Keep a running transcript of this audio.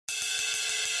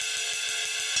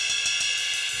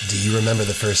Do you remember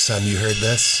the first time you heard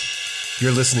this?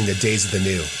 You're listening to Days of the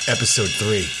New, Episode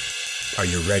 3. Are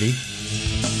you ready?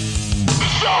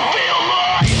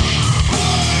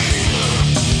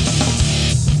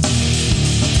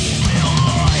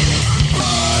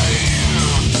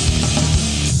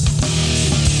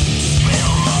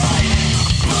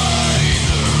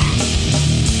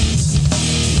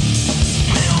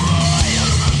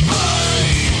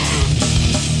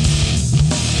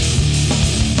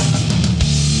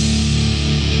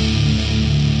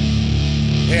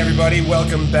 Hey everybody,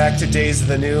 welcome back to Days of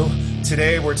the New.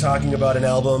 Today we're talking about an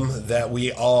album that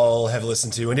we all have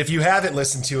listened to, and if you haven't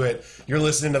listened to it, you're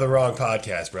listening to the wrong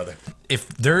podcast, brother. If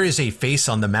there is a face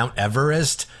on the Mount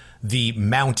Everest, the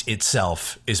mount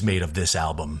itself is made of this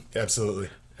album. Absolutely,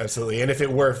 absolutely. And if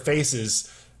it were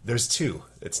faces, there's two.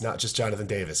 It's not just Jonathan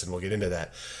Davis, and we'll get into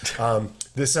that.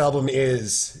 This album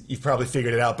is, you've probably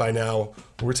figured it out by now,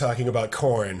 we're talking about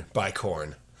Korn by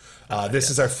Korn. This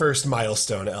is our first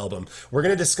milestone album. We're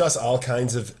going to discuss all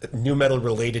kinds of nu metal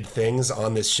related things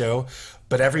on this show,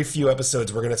 but every few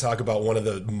episodes we're going to talk about one of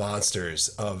the monsters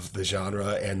of the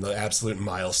genre and the absolute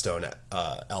milestone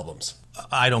albums.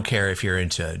 I don't care if you're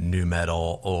into nu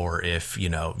metal or if,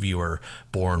 you were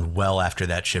born well after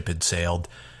that ship had sailed.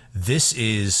 This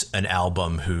is an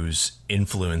album whose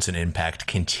influence and impact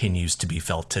continues to be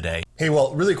felt today. Hey,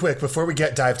 well, really quick, before we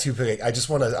dive too big, I just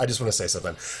want to say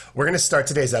something. We're going to start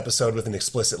today's episode with an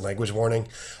explicit language warning.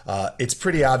 It's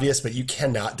pretty obvious, but you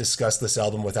cannot discuss this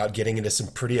album without getting into some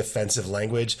pretty offensive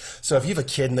language. So if you have a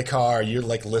kid in the car, or you're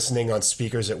listening on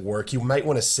speakers at work, you might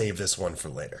want to save this one for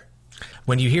later.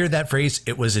 When you hear that phrase,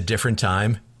 "it was a different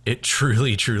time," it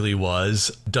truly, truly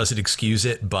was. Doesn't excuse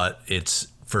it, but it's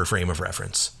for a frame of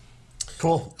reference.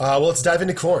 Cool. Well, let's dive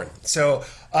into Korn. So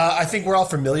I think we're all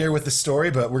familiar with the story,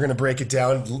 but we're going to break it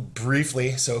down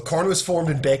briefly. So Korn was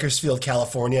formed in Bakersfield,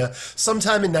 California,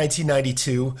 sometime in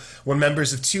 1992, when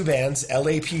members of two bands,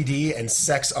 LAPD and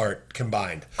Sex Art,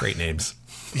 combined. Great names.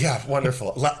 Yeah,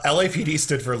 wonderful. LAPD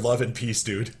stood for Love and Peace,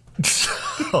 dude.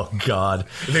 Oh, God.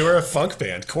 They were a funk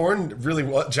band. Korn really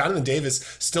was. Jonathan Davis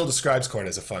still describes Korn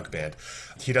as a funk band.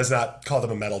 He does not call them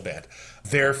a metal band.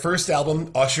 Their first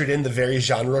album ushered in the very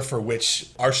genre for which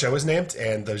our show is named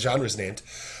and the genre is named.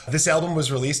 This album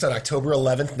was released on October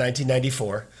 11th,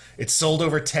 1994. It sold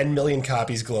over 10 million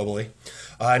copies globally.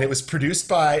 And it was produced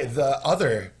by the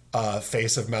other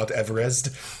face of Mount Everest,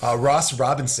 Ross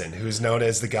Robinson, who's known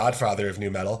as the godfather of nu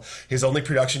metal. His only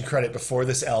production credit before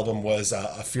this album was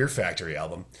a Fear Factory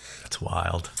album. That's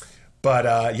wild.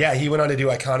 But yeah, he went on to do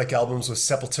iconic albums with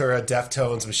Sepultura,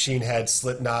 Deftones, Machine Head,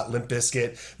 Slipknot, Limp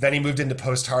Bizkit. Then he moved into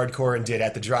post-hardcore and did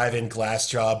At the Drive-In,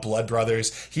 Glassjaw, Blood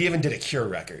Brothers. He even did a Cure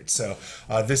record. So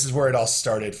this is where it all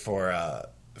started for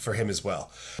him as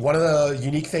well. One of the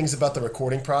unique things about the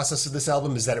recording process of this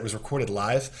album is that it was recorded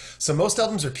live. So most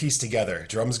albums are pieced together.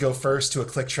 Drums go first to a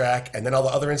click track, and then all the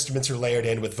other instruments are layered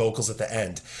in with vocals at the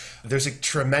end. There's a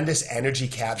tremendous energy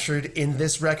captured in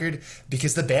this record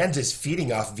because the band is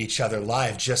feeding off of each other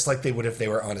live, just like they would if they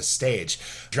were on a stage.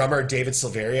 Drummer David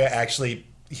Silveria actually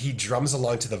he drums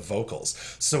along to the vocals.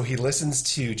 So he listens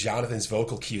to Jonathan's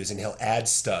vocal cues and he'll add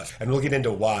stuff. And we'll get into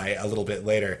why a little bit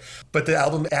later. But the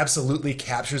album absolutely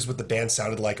captures what the band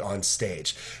sounded like on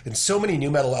stage. And so many nu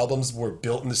metal albums were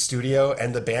built in the studio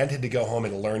and the band had to go home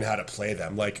and learn how to play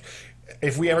them. Like,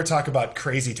 if we ever talk about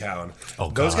Crazy Town,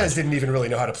 those guys didn't even really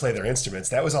know how to play their instruments.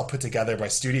 That was all put together by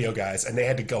studio guys, and they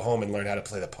had to go home and learn how to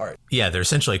play the part. Yeah, they're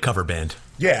essentially a cover band.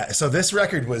 Yeah, so this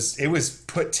record was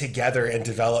put together and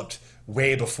developed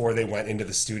way before they went into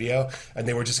the studio, and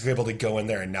they were just able to go in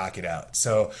there and knock it out.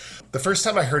 So the first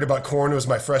time I heard about Korn was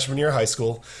my freshman year of high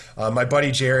school. My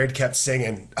buddy Jared kept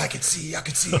singing, I could see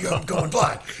you, I'm going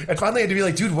blind. And finally I had to be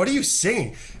like, dude, what are you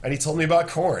singing? And he told me about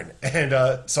Korn. And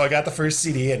so I got the first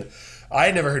CD, and I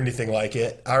had never heard anything like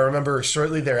it. I remember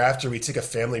shortly thereafter, we took a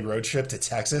family road trip to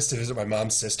Texas to visit my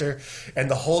mom's sister. And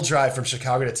the whole drive from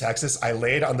Chicago to Texas, I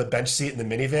laid on the bench seat in the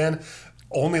minivan,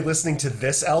 only listening to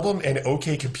this album and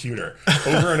OK Computer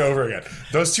over and over again.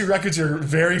 Those two records are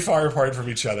very far apart from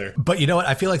each other. But you know what?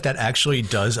 I feel like that actually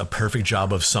does a perfect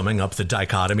job of summing up the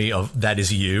dichotomy of that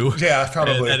is you. Yeah,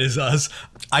 probably. And that is us.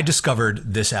 I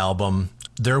discovered this album.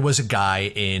 There was a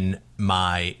guy in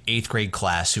my 8th grade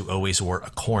class who always wore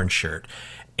a Korn shirt.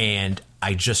 And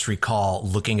I just recall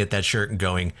looking at that shirt and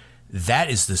going, that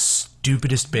is the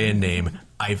stupidest band name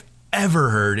I've ever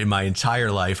heard in my entire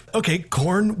life. Okay,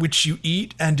 corn, which you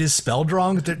eat and is spelled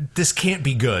wrong. This can't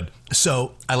be good.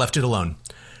 So I left it alone.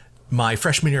 My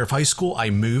freshman year of high school, I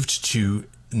moved to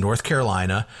North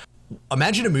Carolina.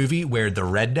 Imagine a movie where the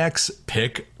rednecks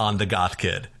pick on the goth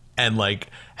kid and like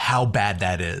how bad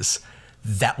that is.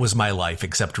 That was my life,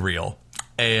 except real.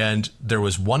 and there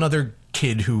was one other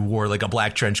kid who wore like a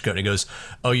black trench coat, and he goes,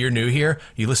 "Oh, you're new here?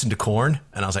 You listen to Korn?"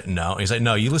 And I was like, "No." And he's like,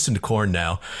 "No, you listen to Korn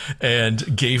now,"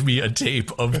 and gave me a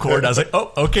tape of Korn. I was like,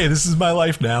 "Oh, okay, this is my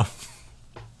life now."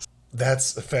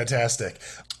 That's fantastic.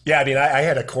 Yeah, I mean, I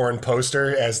had a Korn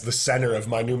poster as the center of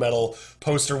my new metal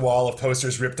poster wall of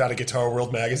posters ripped out of Guitar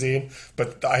World magazine.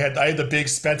 But I had the big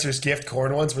Spencer's Gift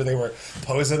Korn ones where they were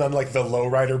posing on like the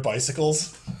lowrider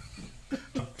bicycles.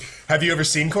 Have you ever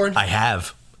seen Korn? I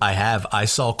have. I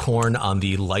saw Korn on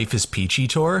the Life is Peachy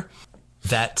tour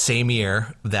that same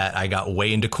year that I got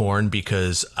way into Korn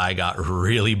because I got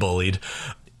really bullied.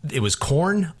 It was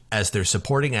Korn as their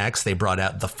supporting acts. They brought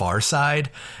out The Far Side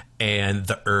and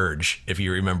The Urge, if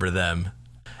you remember them.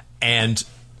 And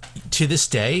to this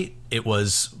day, it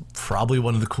was probably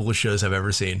one of the coolest shows I've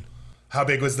ever seen. How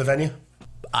big was the venue?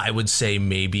 I would say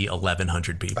maybe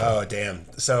 1,100 people. Oh, damn.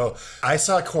 So I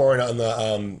saw Korn on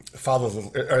the Follow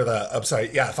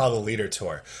the Leader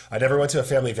tour. I never went to a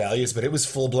Family Values, but it was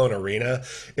full-blown arena.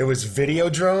 It was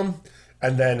Videodrome,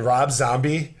 and then Rob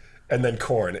Zombie, and then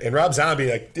Korn. And Rob Zombie,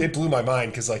 like, it blew my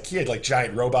mind because like he had like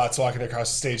giant robots walking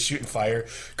across the stage shooting fire.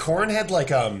 Korn had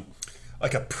like a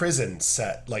prison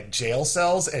set, like jail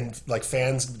cells, and like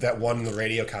fans that won the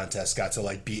radio contest got to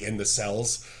like be in the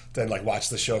cells, then like watch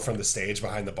the show from the stage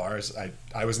behind the bars.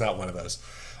 I was not one of those.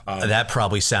 That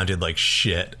probably sounded like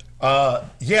shit.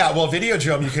 Yeah, well,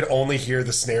 Videodrome, you could only hear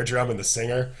the snare drum and the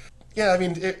singer. Yeah, I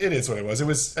mean, it is what it was. It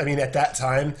was, I mean, at that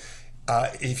time,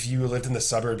 if you lived in the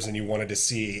suburbs and you wanted to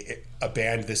see a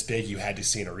band this big, you had to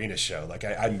see an arena show. Like,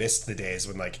 I missed the days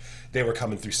when, like, they were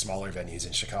coming through smaller venues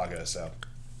in Chicago, so...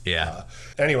 Yeah.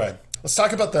 Anyway, let's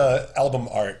talk about the album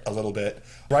art a little bit.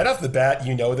 Right off the bat,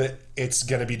 you know that it's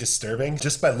going to be disturbing.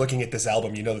 Just by looking at this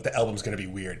album, you know that the album's going to be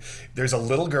weird. There's a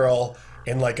little girl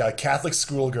in like a Catholic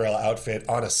schoolgirl outfit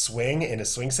on a swing in a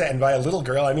swing set. And by a little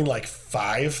girl, I mean like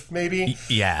 5, maybe.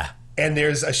 Yeah. And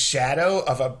there's a shadow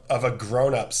of a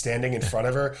grown-up standing in front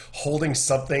of her, holding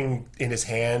something in his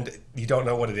hand. You don't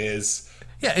know what it is.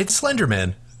 Yeah, it's Slender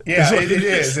Man. Yeah, it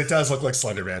is. It does look like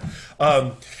Slender Man.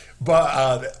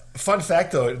 But fun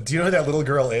fact, though, do you know who that little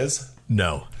girl is?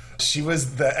 No. She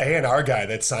was the A&R guy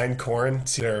that signed Korn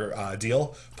to their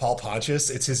deal, Paul Pontius.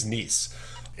 It's his niece.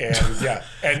 And yeah,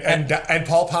 and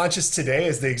Paul Pontius today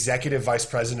is the executive vice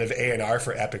president of A&R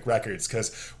for Epic Records,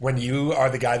 because when you are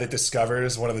the guy that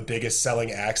discovers one of the biggest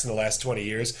selling acts in the last 20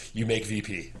 years, you make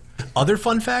VP. Other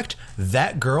fun fact,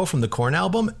 that girl from the Korn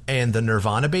album and the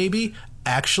Nirvana baby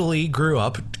actually grew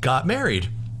up, got married.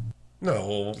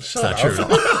 No, shut up. It's not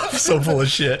true. I'm so full of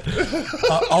shit.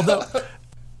 Although,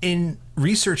 in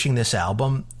researching this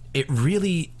album, it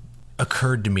really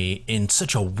occurred to me in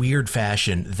such a weird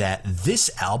fashion that this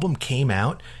album came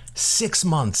out 6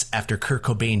 months after Kurt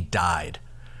Cobain died.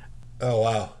 Oh,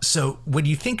 wow. So when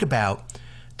you think about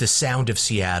the sound of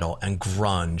Seattle and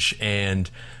grunge and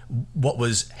what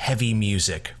was heavy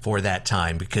music for that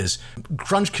time, because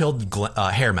grunge killed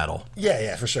hair metal.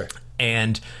 Yeah, for sure.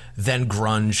 And then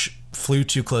grunge flew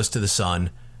too close to the sun.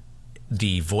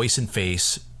 The voice and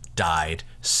face died.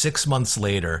 6 months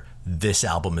later, this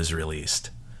album is released.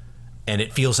 And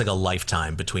it feels like a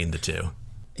lifetime between the two.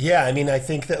 Yeah, I mean, I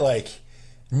think that, like,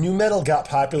 nu metal got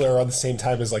popular around the same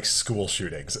time as, like, school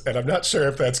shootings. And I'm not sure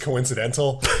if that's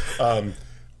coincidental,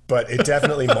 but it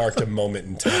definitely marked a moment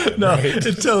in time. No, right?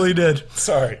 It totally did.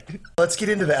 Sorry. Let's get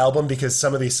into the album, because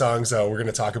some of these songs we're going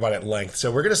to talk about at length.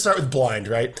 So we're going to start with Blind,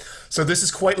 right? So this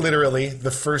is quite literally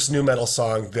the first nu metal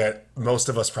song that most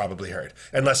of us probably heard,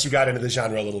 unless you got into the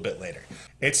genre a little bit later.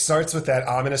 It starts with that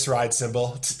ominous ride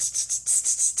cymbal,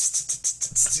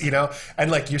 you know, and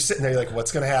like you're sitting there, you're like,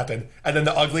 what's going to happen? And then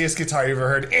the ugliest guitar you've ever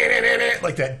heard,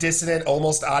 like that dissonant,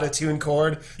 almost out-of-tune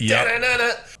chord.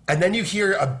 Yep. And then you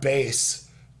hear a bass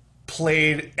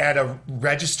played at a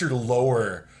registered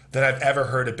lower than I've ever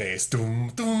heard a bass.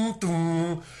 Doom, doom,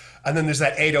 doom. And then there's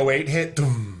that 808 hit.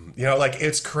 Doom. You know, like,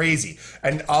 it's crazy.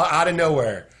 And out of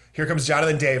nowhere, here comes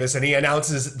Jonathan Davis, and he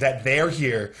announces that they're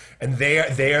here, and they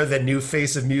are the new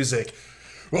face of music.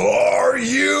 Are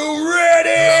you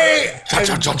ready?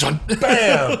 And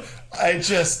bam! It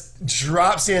just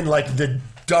drops in like the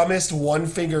dumbest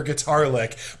one-finger guitar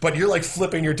lick, but you're like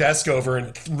flipping your desk over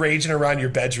and raging around your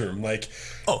bedroom. Like,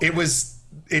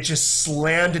 it just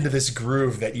slammed into this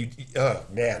groove that oh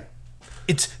man.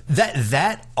 It's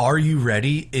that Are You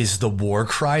Ready is the war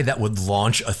cry that would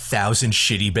launch 1,000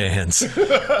 shitty bands.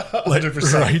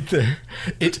 100%. Right there.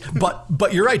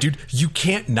 But you're right, dude. You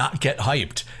can't not get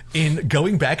hyped. In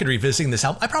going back and revisiting this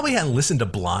album, I probably hadn't listened to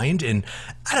Blind in,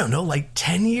 I don't know, like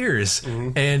 10 years.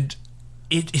 Mm-hmm. And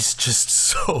it is just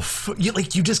so,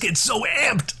 you just get so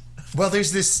amped. Well,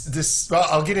 there's this. Well,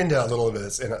 I'll get into a little bit of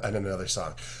this in another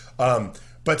song.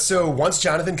 But so once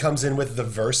Jonathan comes in with the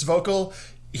verse vocal,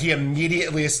 he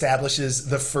immediately establishes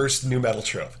the first nu metal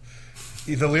trope.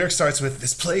 The lyric starts with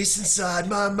 "This place inside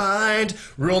my mind."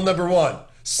 Rule number one: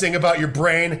 sing about your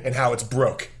brain and how it's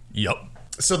broke. Yep.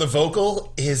 So the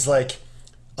vocal is like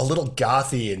a little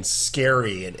gothy and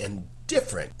scary and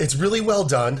different. It's really well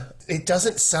done. It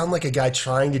doesn't sound like a guy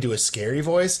trying to do a scary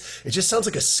voice. It just sounds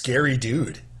like a scary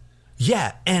dude.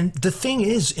 Yeah, and the thing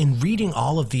is, in reading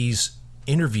all of these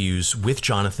interviews with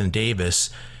Jonathan Davis,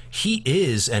 he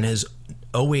is and has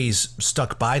always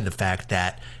stuck by the fact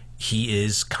that he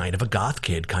is kind of a goth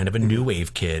kid, kind of a new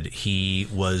wave kid. He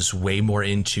was way more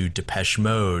into Depeche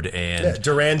Mode and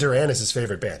Duran Duran is his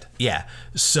favorite band. Yeah,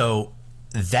 so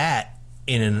that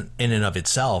in and of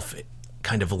itself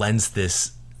kind of lends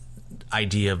this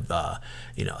idea of a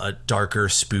darker,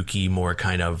 spooky, more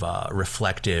kind of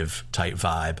reflective type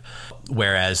vibe,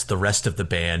 whereas the rest of the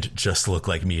band just look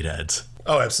like meatheads.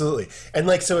 Oh, absolutely. And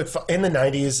like, so in the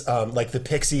 90s, like the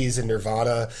Pixies and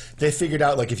Nirvana, they figured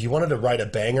out like if you wanted to write a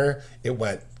banger, it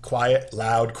went quiet,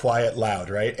 loud,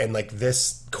 right? And like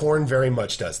this Korn very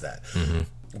much does that. Mm-hmm.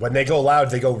 When they go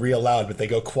loud, they go real loud, but they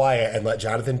go quiet and let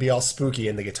Jonathan be all spooky,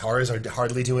 and the guitars are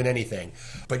hardly doing anything,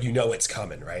 but you know it's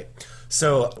coming, right?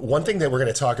 So one thing that we're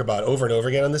going to talk about over and over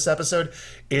again on this episode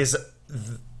is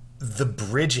the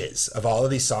bridges of all of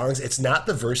these songs. It's not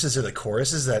the verses or the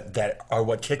choruses that are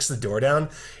what kicks the door down.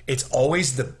 It's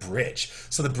always the bridge.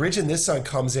 So the bridge in this song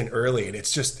comes in early, and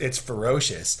it's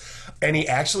ferocious. And he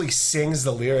actually sings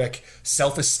the lyric,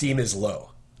 "Self-esteem is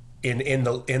low," in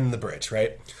the bridge,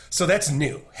 right? So that's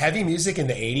new. Heavy music in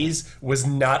the 80s was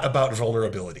not about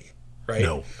vulnerability, right?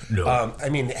 No. I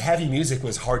mean, heavy music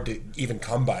was hard to even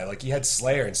come by. Like, you had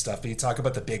Slayer and stuff, but you talk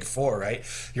about the big four, right?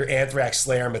 Your Anthrax,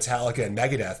 Slayer, Metallica, and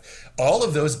Megadeth. All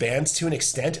of those bands, to an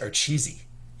extent, are cheesy.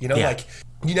 You know, like,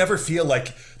 you never feel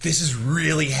like this is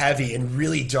really heavy and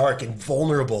really dark and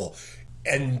vulnerable.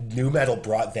 And nu metal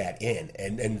brought that in,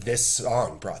 and this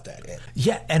song brought that in.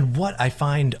 Yeah, and what I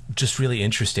find just really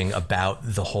interesting about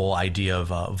the whole idea of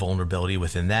vulnerability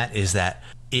within that is that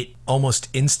it almost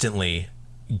instantly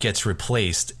gets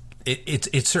replaced.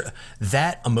 It's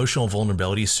that emotional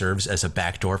vulnerability serves as a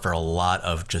backdoor for a lot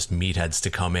of just meatheads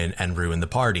to come in and ruin the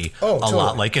party. Oh, totally. A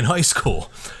lot like in high school.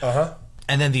 Uh-huh.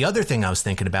 And then the other thing I was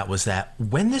thinking about was that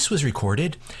when this was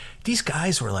recorded, these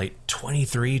guys were like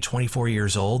 23, 24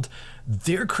 years old.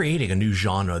 They're creating a new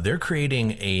genre. They're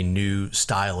creating a new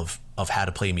style of how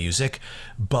to play music.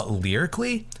 But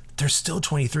lyrically, they're still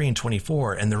 23 and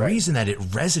 24. And the reason that it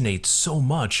resonates so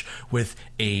much with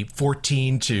a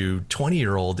 14 to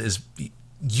 20-year-old is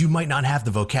you might not have the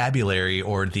vocabulary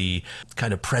or the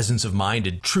kind of presence of mind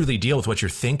to truly deal with what you're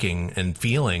thinking and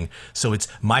feeling. So it's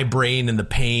my brain and the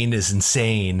pain is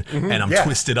insane, and I'm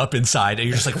twisted up inside. And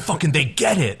you're just like, fucking, they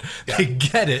get it. Yeah. They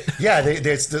get it. Yeah,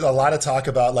 there's a lot of talk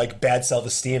about like bad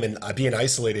self-esteem and being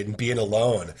isolated and being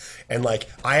alone. And like,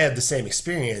 I had the same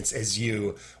experience as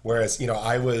you, whereas, you know,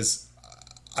 I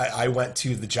went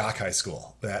to the jock high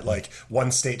school that like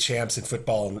won state champs in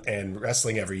football and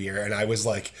wrestling every year. And I was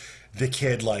like the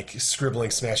kid like scribbling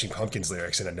Smashing Pumpkins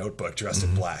lyrics in a notebook dressed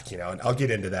in black, you know, and I'll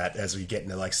get into that as we get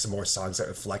into like some more songs that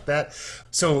reflect that.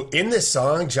 So in this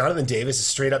song, Jonathan Davis is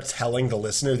straight up telling the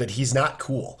listener that he's not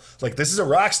cool. Like, this is a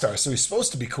rock star, so he's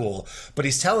supposed to be cool, but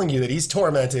he's telling you that he's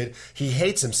tormented, he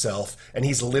hates himself, and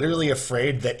he's literally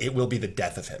afraid that it will be the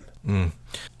death of him.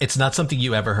 It's not something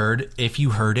you ever heard. If you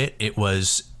heard it, it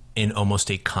was in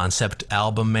almost a concept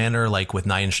album manner, like with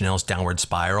Nine Inch Nails' Downward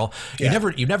Spiral. You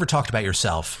never talked about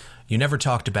yourself. You never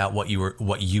talked about what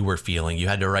you were feeling. You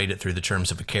had to write it through the terms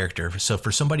of a character. So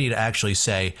for somebody to actually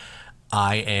say,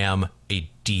 I am a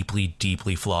deeply,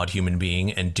 deeply flawed human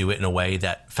being, and do it in a way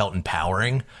that felt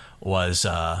empowering was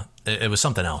it was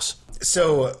something else.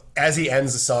 So as he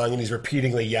ends the song and he's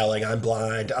repeatedly yelling, "I'm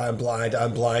blind, I'm blind,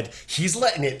 I'm blind," he's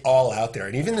letting it all out there.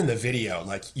 And even in the video,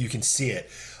 like, you can see it.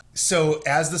 So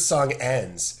as the song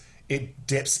ends, it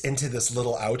dips into this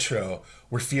little outro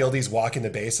where Fieldy's walking the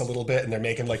bass a little bit and they're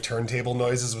making like turntable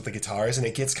noises with the guitars, and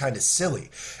it gets kind of silly.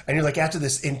 And you're like, after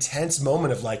this intense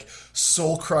moment of like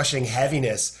soul crushing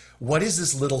heaviness, what is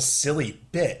this little silly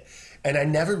bit? And I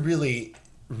never really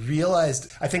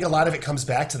realized, I think a lot of it comes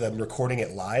back to them recording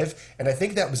it live, and I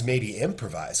think that was maybe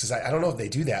improvised, because I don't know if they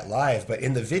do that live, but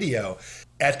in the video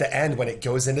at the end when it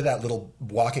goes into that little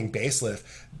walking bass lift,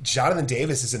 Jonathan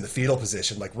Davis is in the fetal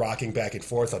position, like rocking back and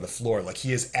forth on the floor, like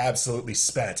he is absolutely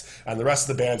spent, and the rest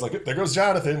of the band's like, there goes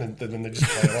Jonathan, and then they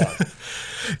just play along.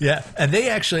 Yeah, and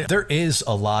there is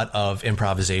a lot of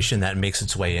improvisation that makes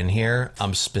its way in here.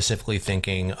 I'm specifically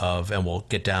thinking of, and we'll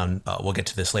get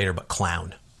to this later, but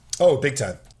Clown. Oh, big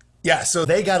time. Yeah, so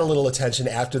they got a little attention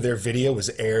after their video was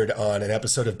aired on an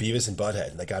episode of Beavis and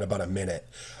Butthead. They got about a minute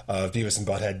of Beavis and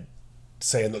Butthead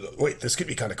saying, "Wait, this could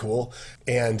be kind of cool,"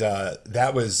 and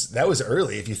that was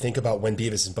early. If you think about when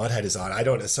Beavis and Butthead is on, I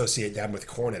don't associate them with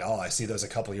Korn at all. I see those a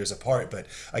couple years apart. But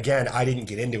again, I didn't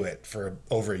get into it for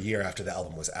over a year after the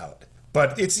album was out.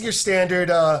 But it's your standard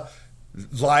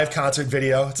live concert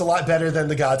video. It's a lot better than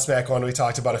the Godsmack one we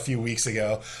talked about a few weeks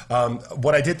ago.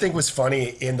 What I did think was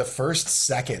funny, in the first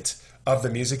second of the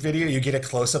music video, you get a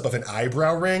close-up of an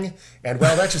eyebrow ring, and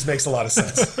well, that just makes a lot of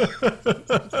sense.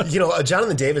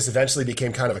 Jonathan Davis eventually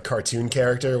became kind of a cartoon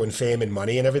character when fame and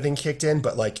money and everything kicked in,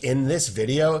 but like in this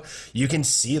video, you can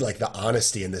see like the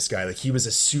honesty in this guy. Like, he was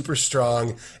a super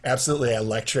strong, absolutely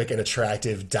electric and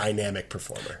attractive, dynamic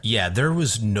performer. Yeah, there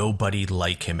was nobody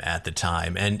like him at the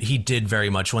time, and he did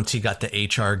very much. Once he got the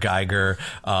H.R. Geiger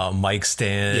mic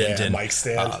stand,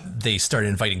 they started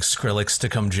inviting Skrillex to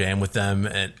come jam with them,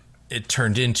 and it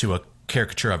turned into a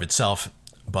caricature of itself,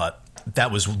 but that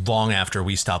was long after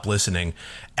we stopped listening.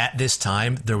 At this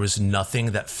time, there was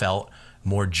nothing that felt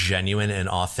more genuine and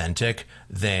authentic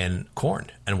than Korn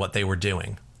and what they were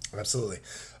doing. Absolutely.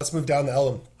 Let's move down the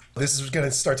album. This is going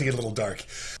to start to get a little dark.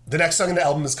 The next song in the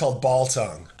album is called Ball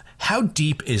Tongue. How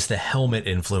deep is the Helmet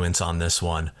influence on this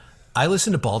one? I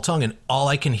listen to Ball Tongue, and all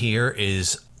I can hear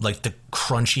is like the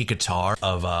crunchy guitar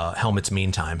of Helmet's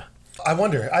Meantime. I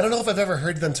wonder. I don't know if I've ever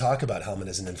heard them talk about Helmet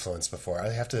as an influence before. I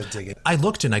have to dig it. I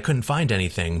looked and I couldn't find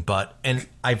anything, and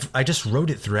I just wrote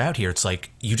it throughout here. It's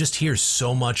like you just hear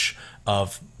so much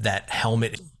of that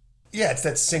Helmet. Yeah, it's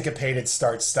that syncopated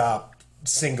start-stop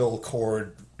single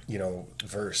chord,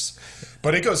 verse.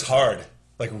 But it goes hard,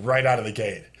 like right out of the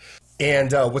gate.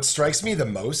 And what strikes me the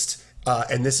most,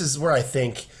 and this is where I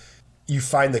think you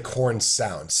find the Korn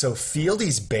sound. So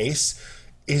Fieldy's bass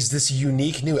is this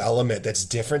unique new element that's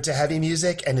different to heavy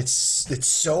music, and it's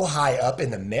so high up in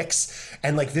the mix.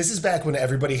 And like, this is back when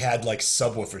everybody had like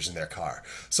subwoofers in their car.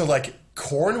 So like,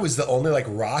 Korn was the only like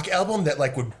rock album that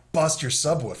like would bust your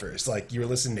subwoofers, like you were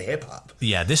listening to hip hop.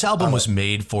 Yeah, this album was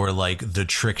made for like the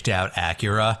tricked out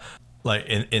Acura, like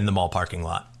in the mall parking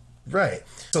lot. Right.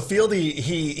 So Fieldy,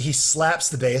 he slaps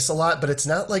the bass a lot, but it's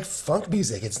not like funk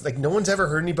music. It's like no one's ever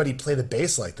heard anybody play the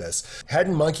bass like this. Head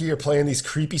and Monkey are playing these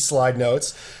creepy slide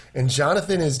notes, and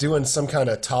Jonathan is doing some kind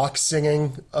of talk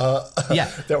singing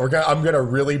that I'm gonna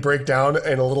really break down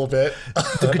in a little bit.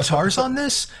 The guitars on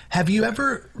this, do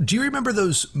you remember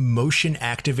those motion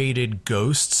activated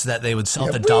ghosts that they would sell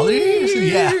at the Dollar?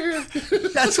 Yeah.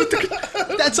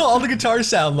 That's all the guitars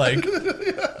sound like.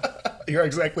 You're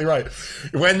exactly right.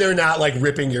 When they're not like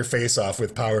ripping your face off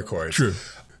with power chords. True.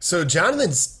 So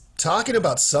Jonathan's talking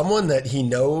about someone that he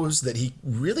knows that he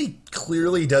really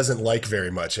clearly doesn't like very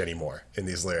much anymore in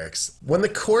these lyrics. When the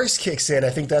chorus kicks in, I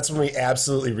think that's when we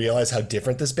absolutely realize how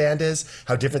different this band is,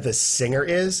 how different this singer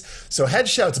is. So Head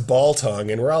shouts Ball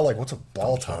Tongue, and we're all like, what's a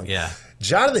ball tongue? Yeah.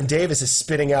 Jonathan Davis is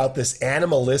spitting out this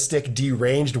animalistic,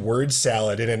 deranged word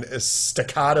salad in a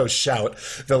staccato shout.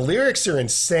 The lyrics are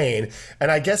insane, and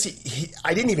I guess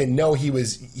I didn't even know he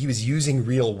was using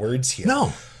real words here.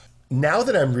 No. Now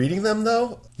that I'm reading them,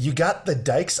 though, you got the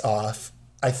dikes off.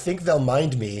 I think they'll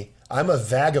mind me. I'm a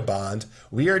vagabond.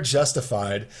 We are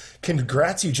justified.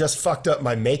 Congrats, you just fucked up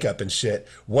my makeup and shit.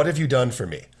 What have you done for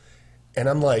me? And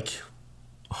I'm like,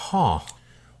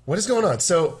 what is going on?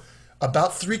 So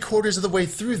about 3/4 of the way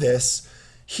through this,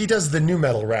 he does the nu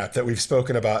metal rap that we've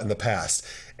spoken about in the past.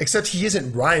 Except he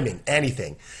isn't rhyming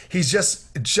anything. He's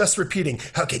just repeating,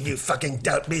 how can you fucking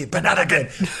doubt me, but not again,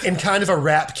 in kind of a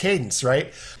rap cadence,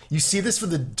 right? You see this for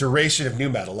the duration of nu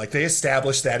metal. Like, they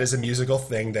established that as a musical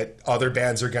thing that other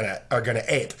bands are gonna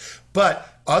ape. But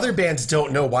other bands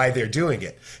don't know why they're doing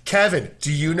it. Kevin,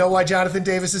 do you know why Jonathan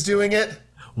Davis is doing it?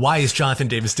 Why is Jonathan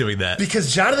Davis doing that?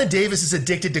 Because Jonathan Davis is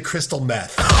addicted to crystal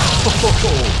meth.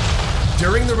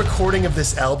 During the recording of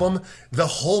this album, the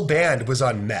whole band was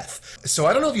on meth. So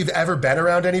I don't know if you've ever been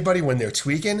around anybody when they're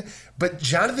tweaking, but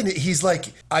Jonathan, he's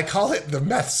like, I call it the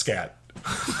meth scat.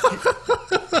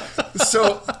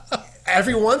 So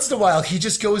every once in a while, he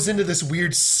just goes into this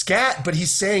weird scat, but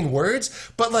he's saying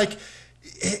words. But like,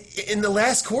 in the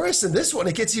last chorus in this one,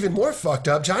 it gets even more fucked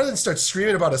up. Jonathan starts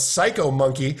screaming about a psycho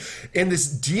monkey in this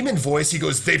demon voice. He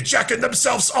goes, they've jacking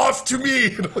themselves off to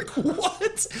me. And I'm like,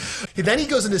 what? And then he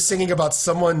goes into singing about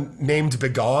someone named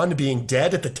Begone being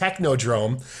dead at the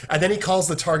Technodrome. And then he calls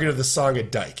the target of the song a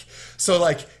dyke. So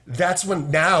like, that's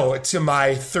when now, to my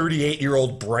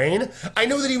 38-year-old brain, I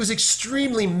know that he was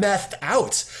extremely methed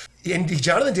out. And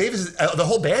Jonathan Davis, the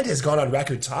whole band has gone on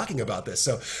record talking about this.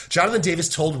 So Jonathan Davis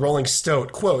told Rolling Stone,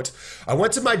 quote, I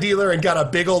went to my dealer and got a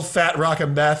big old fat rock of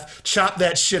meth, chopped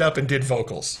that shit up and did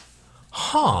vocals.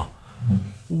 Huh.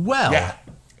 Well, Yeah.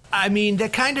 I mean,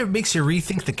 that kind of makes you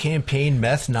rethink the campaign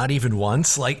meth not even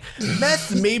once. Like,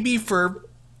 meth maybe for,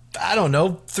 I don't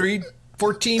know,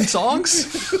 14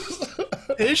 songs?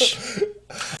 Ish.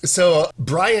 So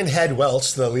Brian Head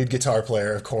Welch, the lead guitar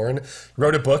player of Korn,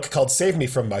 wrote a book called Save Me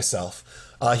From Myself.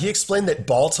 He explained that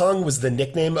Ball Tongue was the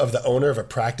nickname of the owner of a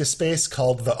practice space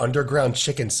called the Underground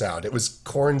Chicken Sound. It was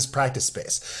Korn's practice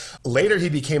space. Later, he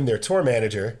became their tour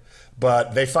manager,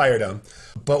 but they fired him.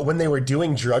 But when they were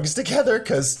doing drugs together,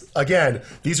 because, again,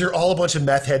 these are all a bunch of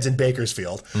meth heads in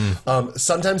Bakersfield,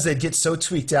 sometimes they'd get so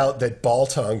tweaked out that Ball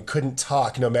Tongue couldn't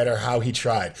talk no matter how he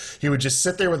tried. He would just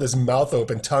sit there with his mouth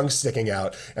open, tongue sticking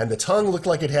out, and the tongue looked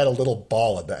like it had a little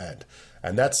ball at the end.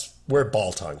 And that's where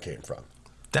Ball Tongue came from.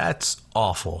 That's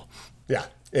awful. Yeah.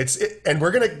 And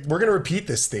we're gonna repeat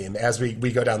this theme as we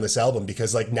go down this album,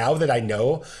 because like now that I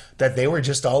know that they were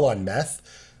just all on meth,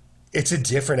 it's a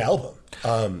different album.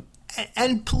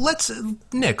 And let's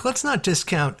not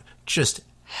discount just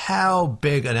how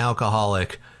big an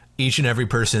alcoholic each and every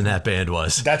person in that band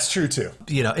was. That's true too.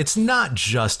 You know, it's not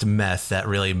just meth that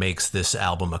really makes this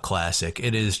album a classic.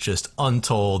 It is just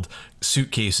untold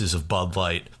suitcases of Bud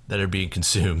Light that are being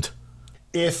consumed.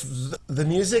 If the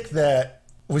music that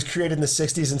was created in the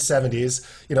 60s and 70s,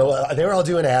 you know, they were all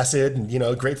doing acid and, you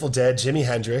know, Grateful Dead, Jimi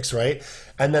Hendrix, right?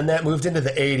 And then that moved into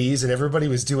the 80s and everybody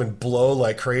was doing blow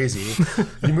like crazy.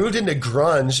 You moved into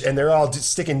grunge and they're all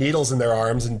sticking needles in their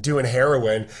arms and doing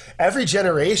heroin. Every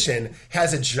generation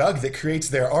has a drug that creates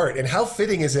their art. And how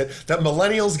fitting is it that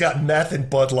millennials got meth and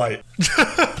Bud Light?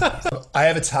 I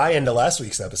have a tie into last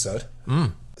week's episode.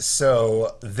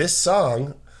 So this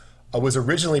song was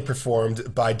originally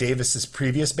performed by Davis's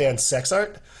previous band, Sex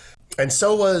Art, and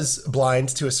so was Blind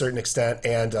to a certain extent,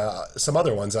 and some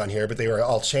other ones on here, but they were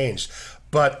all changed.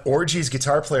 But Orgy's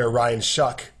guitar player, Ryan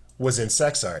Shuck, was in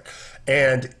Sex Art,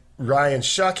 and Ryan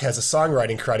Shuck has a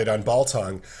songwriting credit on Ball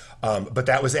Tongue, but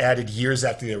that was added years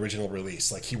after the original release.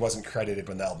 Like, he wasn't credited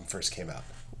when the album first came out.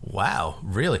 Wow,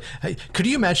 really? Hey, could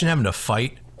you imagine having to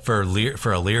fight for a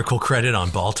lyrical credit on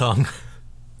Ball Tongue?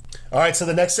 All right, so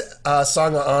the next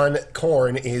song on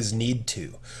Korn is Need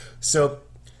To. So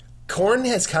Korn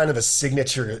has kind of a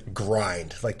signature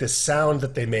grind, like this sound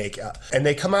that they make, and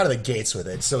they come out of the gates with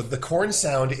it. So the Korn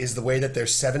sound is the way that their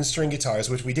 7-string guitars,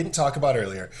 which we didn't talk about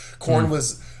earlier. Korn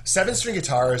was 7-string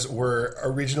guitars were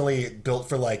originally built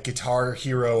for like Guitar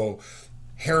Hero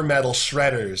hair metal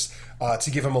shredders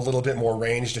to give them a little bit more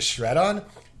range to shred on.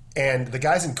 And the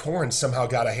guys in Korn somehow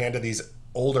got a hand of these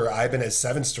older Ibanez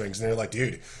 7-strings, and they're like,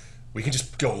 dude, we can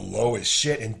just go low as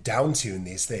shit and downtune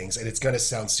these things, and it's going to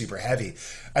sound super heavy.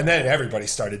 And then everybody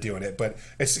started doing it. But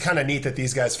it's kind of neat that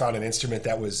these guys found an instrument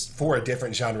that was for a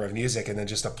different genre of music and then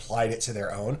just applied it to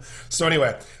their own. So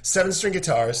anyway, 7-string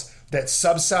guitars, that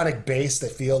subsonic bass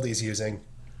that Fieldy's using,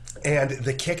 and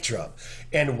the kick drum.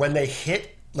 And when they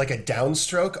hit like a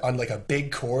downstroke on like a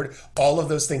big chord, all of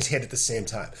those things hit at the same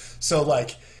time. So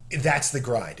like, that's the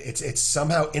grind. It's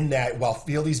somehow in that, while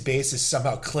Fieldy's bass is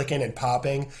somehow clicking and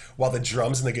popping, while the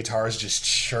drums and the guitars just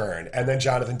churn, and then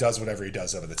Jonathan does whatever he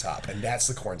does over the top, and that's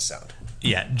the Korn sound.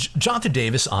 Yeah, Jonathan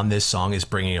Davis on this song is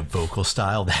bringing a vocal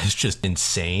style that is just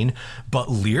insane, but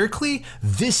lyrically,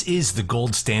 this is the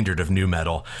gold standard of nu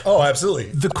metal. Oh,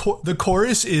 absolutely. The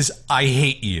chorus is "I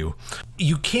hate you."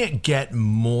 You can't get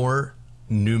more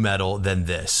nu metal than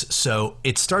this. So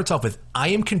it starts off with "I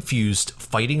am confused,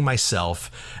 fighting myself,"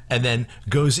 and then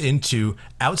goes into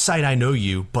 "outside I know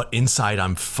you, but inside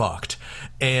I'm fucked."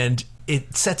 And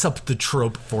it sets up the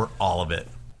trope for all of it.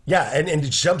 Yeah, and it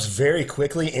jumps very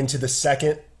quickly into the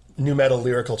second nu metal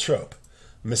lyrical trope,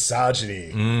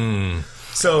 misogyny.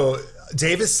 So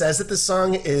Davis says that the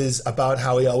song is about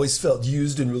how he always felt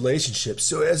used in relationships.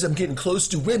 So as I'm getting close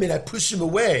to women, I push him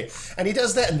away. And he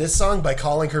does that in this song by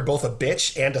calling her both a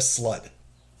bitch and a slut.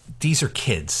 These are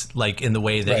kids, like in the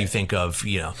way that you think of,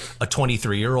 you know, a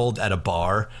 23-year-old at a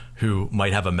bar who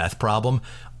might have a meth problem,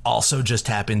 also just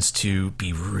happens to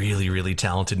be really, really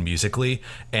talented musically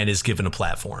and is given a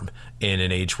platform in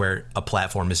an age where a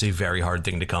platform is a very hard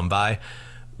thing to come by.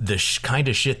 The kind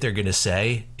of shit they're going to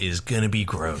say is going to be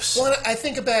gross. Well, I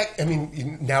think back, I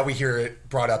mean, now we hear it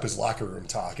brought up as locker room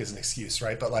talk as an excuse,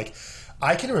 right? But like,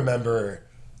 I can remember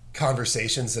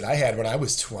conversations that I had when I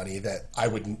was 20 that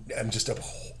I'm just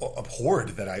abhorred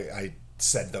that I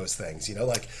said those things, you know,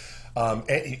 like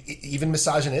even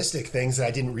misogynistic things that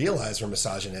I didn't realize were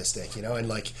misogynistic, you know, and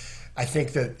like, I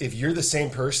think that if you're the same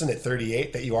person at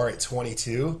 38 that you are at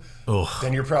 22,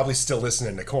 then you're probably still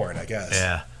listening to Korn, I guess.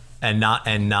 Yeah. And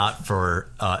not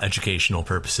for educational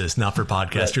purposes, not for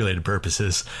podcast related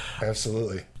purposes.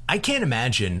 Absolutely. I can't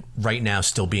imagine right now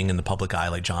still being in the public eye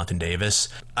like Jonathan Davis.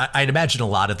 I'd imagine a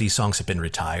lot of these songs have been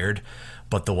retired,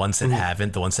 but the ones that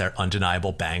haven't, the ones that are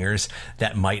undeniable bangers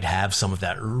that might have some of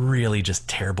that really just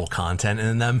terrible content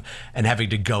in them, and having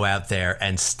to go out there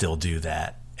and still do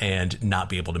that and not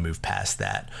be able to move past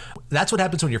that. That's what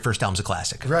happens when your first album's a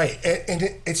classic. Right. And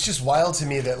it's just wild to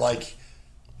me that like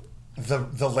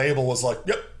the label was like,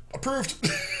 yep, approved.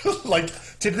 Like,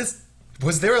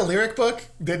 was there a lyric book?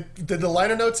 Did the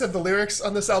liner notes have the lyrics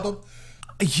on this album?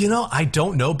 You know, I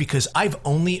don't know, because I've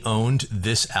only owned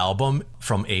this album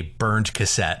from a burned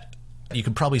cassette. You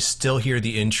can probably still hear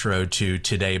the intro to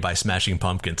Today by Smashing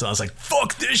Pumpkins. I was like,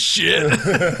 fuck this shit.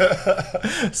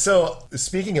 So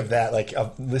speaking of that, like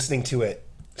listening to it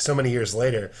so many years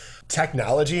later,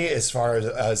 technology as far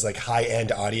as like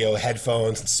high-end audio,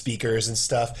 headphones and speakers and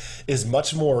stuff is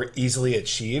much more easily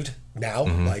achieved now.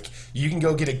 Like you can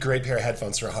go get a great pair of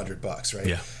headphones for $100, right?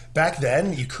 Yeah. Back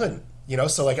then you couldn't. You know,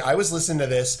 so like I was listening to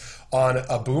this on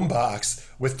a boombox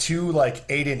with two like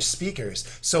 8-inch speakers.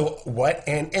 So what?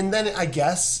 And then I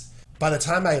guess by the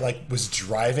time I like was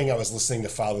driving, I was listening to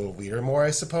Follow the Leader more,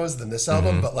 I suppose, than this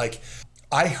album. But like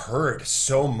I heard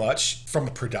so much from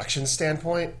a production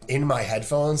standpoint in my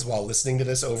headphones while listening to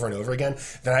this over and over again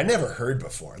that I never heard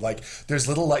before. Like there's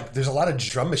a lot of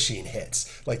drum machine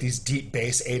hits, like these deep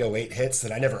bass 808 hits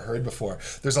that I never heard before.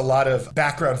 There's a lot of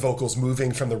background vocals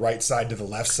moving from the right side to the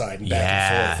left side and back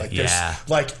and forth. Like there's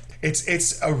like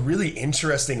it's a really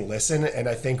interesting listen, and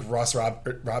I think Ross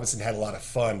Robinson had a lot of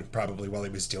fun probably while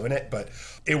he was doing it, but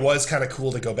it was kind of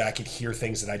cool to go back and hear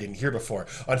things that I didn't hear before.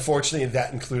 Unfortunately,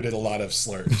 that included a lot of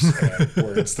slurs and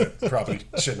words that probably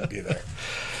shouldn't be there.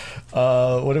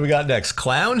 What do we got next?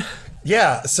 Clown?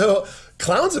 Yeah, so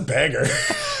Clown's a banger.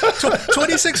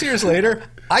 26 years later,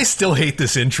 I still hate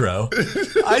this intro.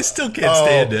 I still can't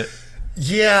stand it.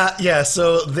 Yeah,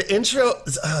 so the intro...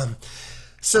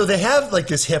 So they have like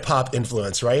this hip hop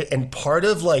influence, right? And part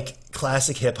of like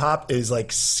classic hip hop is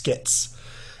like skits.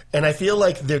 And I feel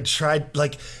like they tried,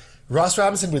 like Ross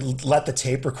Robinson would let the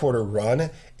tape recorder run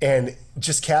and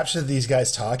just capture these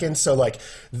guys talking. So like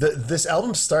this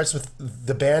album starts with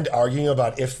the band arguing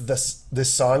about if this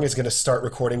song is going to start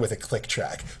recording with a click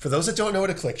track. For those that don't know what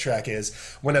a click track is,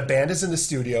 when a band is in the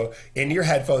studio, in your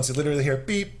headphones, you literally hear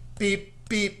beep, beep,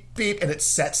 beep, beep, and it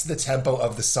sets the tempo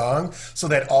of the song so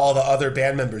that all the other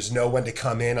band members know when to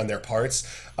come in on their parts.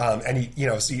 And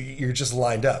so you're just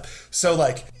lined up. So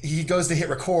like he goes to hit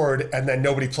record and then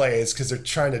nobody plays because they're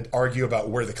trying to argue about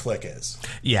where the click is.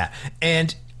 Yeah.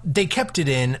 And they kept it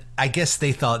in. I guess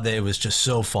they thought that it was just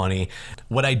so funny.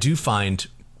 What I do find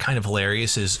kind of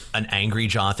hilarious is an angry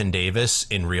Jonathan Davis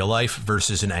in real life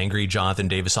versus an angry Jonathan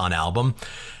Davis on album.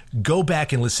 Go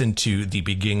back and listen to the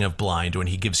beginning of Blind when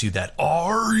he gives you that,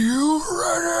 "Are you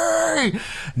ready?"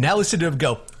 Now listen to him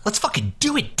go, "Let's fucking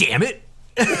do it, damn it."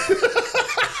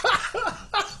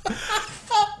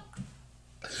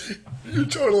 You're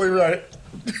totally right.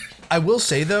 I will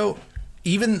say, though,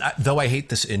 even though I hate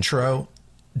this intro,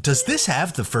 does this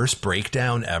have the first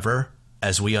breakdown ever,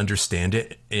 as we understand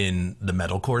it in the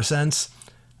metalcore sense?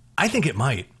 I think it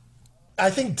might. I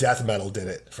think death metal did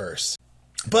it first.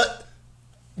 But...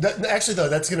 actually, though,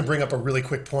 that's going to bring up a really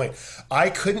quick point. I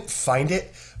couldn't find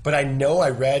it, but I know I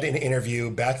read an interview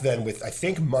back then with, I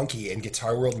think, Monkey in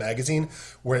Guitar World magazine,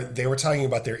 where they were talking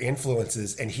about their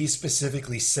influences, and he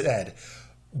specifically said,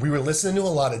 we were listening to a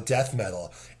lot of death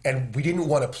metal, and we didn't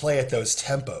want to play at those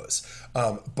tempos.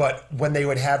 But when they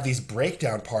would have these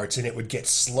breakdown parts, and it would get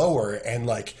slower, and,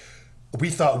 like, we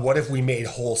thought, what if we made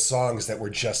whole songs that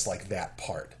were just like that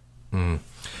part?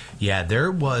 Yeah, there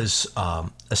was,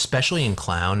 especially in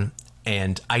Clown,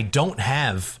 and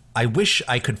I wish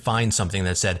I could find something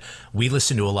that said, we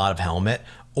listen to a lot of Helmet,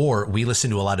 or we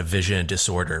listen to a lot of Vision and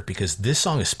Disorder, because this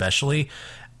song especially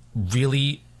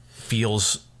really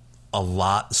feels a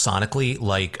lot sonically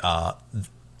like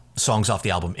songs off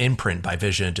the album Imprint by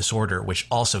Vision and Disorder, which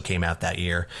also came out that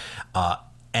year.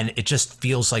 And it just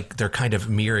feels like they're kind of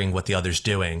mirroring what the other's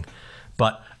doing.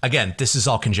 But again, this is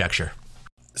all conjecture.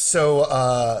 So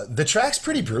the track's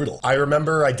pretty brutal. I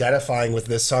remember identifying with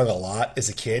this song a lot as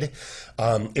a kid.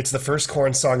 It's the first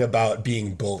Korn song about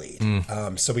being bullied.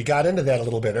 So we got into that a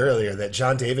little bit earlier, that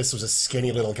John Davis was a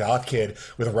skinny little goth kid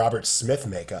with a Robert Smith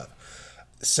makeup.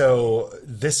 So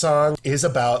this song is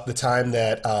about the time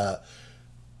that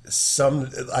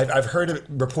I've heard it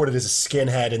reported as a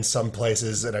skinhead in some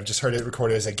places, and I've just heard it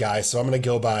recorded as a guy. So I'm going to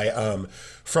go by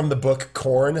from the book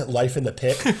Korn, Life in the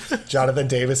Pit. Jonathan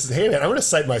Davis. Hey man, I'm going to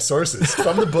cite my sources.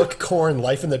 From the book Korn,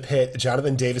 Life in the Pit,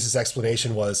 Jonathan Davis's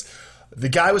explanation was, The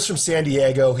guy was from San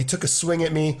Diego. He took a swing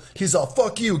at me. He's all,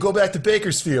 fuck you, go back to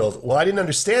Bakersfield. Well, I didn't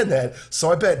understand that,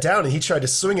 so I bet down and he tried to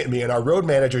swing at me, and our road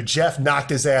manager, Jeff, knocked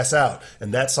his ass out.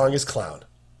 And that song is Clown.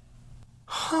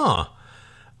 Huh.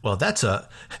 Well,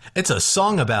 it's a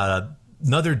song about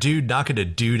another dude knocking a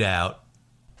dude out.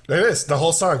 It is, the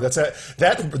whole song. That's it.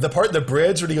 The part in the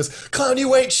bridge where he goes, Clown,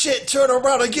 you ain't shit, turn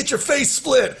around and get your face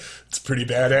split. It's pretty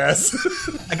badass.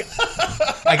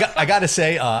 I got to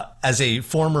say, as a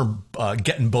former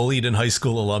getting bullied in high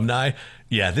school alumni,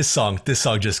 yeah, this song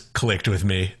just clicked with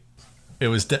me. It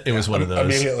was one of those.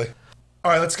 Immediately.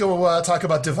 All right, let's go talk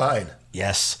about Divine.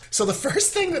 Yes. So the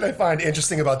first thing that I find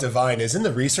interesting about Divine is in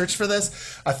the research for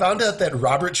this, I found out that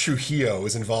Robert Trujillo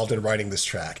was involved in writing this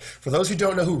track. For those who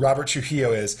don't know who Robert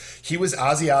Trujillo is, he was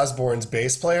Ozzy Osbourne's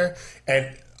bass player,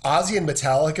 and Ozzy and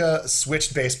Metallica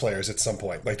switched bass players at some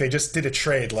point. Like, they just did a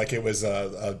trade like it was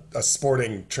a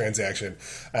sporting transaction.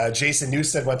 Jason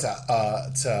Newsted went to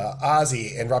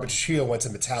Ozzy, and Robert Trujillo went to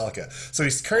Metallica. So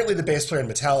he's currently the bass player in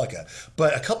Metallica.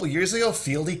 But a couple years ago,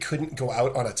 Fieldy couldn't go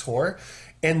out on a tour,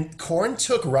 and Korn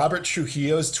took Robert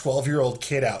Trujillo's 12-year-old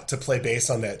kid out to play bass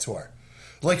on that tour.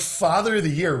 Like, Father of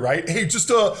the Year, right? Hey, just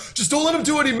don't let him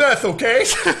do any meth, okay?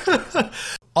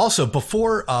 Also,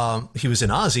 before he was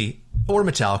in Ozzy or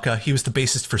Metallica, he was the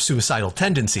bassist for Suicidal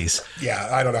Tendencies. Yeah,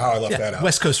 I don't know how I left that out.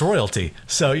 West Coast royalty.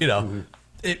 So,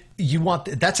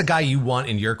 that's a guy you want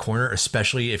in your corner,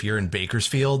 especially if you're in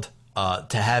Bakersfield.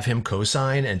 To have him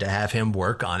co-sign and to have him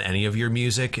work on any of your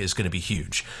music is going to be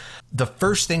huge. The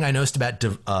first thing I noticed about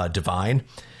Divine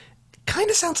kind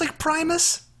of sounds like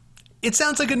Primus. It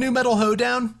sounds like a new metal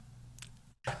hoedown.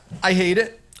 I hate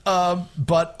it.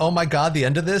 But oh my God, the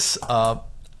end of this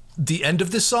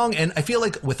song, and I feel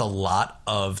like with a lot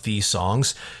of these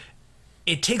songs,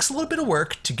 it takes a little bit of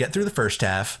work to get through the first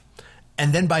half.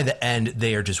 And then by the end,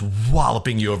 they are just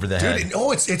walloping you over the head.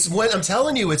 No, it's when, I'm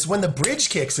telling you, it's when the bridge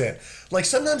kicks in. Like,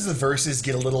 sometimes the verses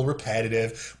get a little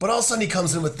repetitive, but all of a sudden he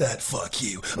comes in with that, fuck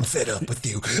you, I'm fed up with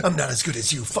you, I'm not as good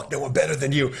as you, fuck no one better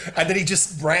than you. And then he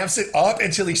just ramps it up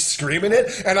until he's screaming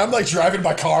it, and I'm like driving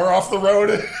my car off the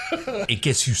road. It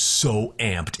gets you so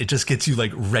amped. It just gets you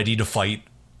like ready to fight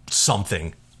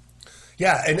something.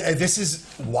 Yeah, and this is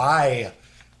why,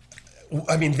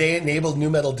 I mean, they enabled nu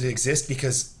metal to exist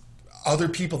because other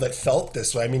people that felt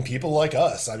this way. I mean, people like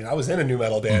us. I mean, I was in a nu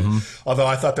metal band, although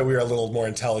I thought that we were a little more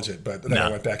intelligent, but then I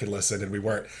went back and listened and we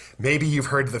weren't. Maybe you've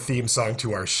heard the theme song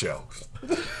to our show.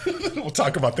 We'll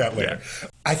talk about that later. Yeah.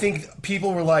 I think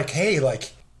people were like, hey,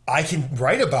 like, I can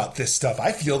write about this stuff.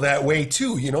 I feel that way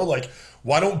too. You know, like,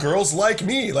 why don't girls like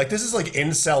me? Like, this is like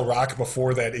incel rock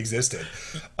before that existed.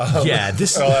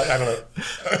 This. I don't know.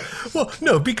 Well,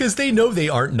 no, because they know they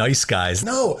aren't nice guys.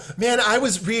 No, man, I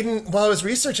was reading while I was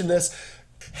researching this.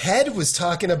 Head was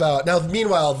talking about, now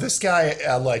meanwhile this guy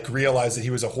like realized that he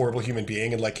was a horrible human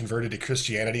being and like converted to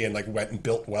Christianity and like went and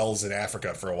built wells in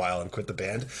Africa for a while and quit the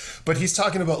band. But he's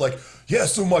talking about like, yeah,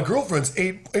 so my girlfriend's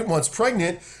eight months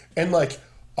pregnant and like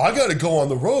I gotta go on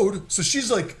the road, so she's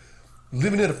like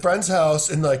living at a friend's house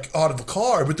and like out of the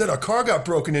car, but then our car got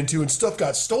broken into and stuff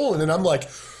got stolen, and I'm like,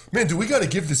 man, do we got to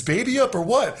give this baby up or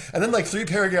what? And then like 3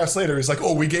 paragraphs later, he's like,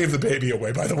 oh, we gave the baby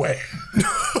away, by the way.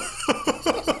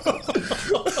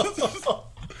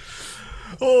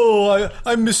 Oh,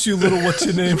 I miss you, little what's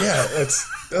your name? Yeah, it's...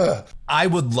 I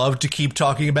would love to keep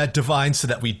talking about Divine so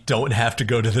that we don't have to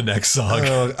go to the next song.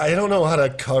 I don't know how to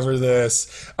cover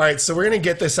this. All right, so we're going to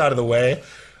get this out of the way.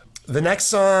 The next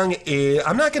song is...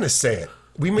 I'm not going to say it.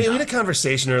 We had a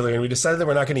conversation earlier and we decided that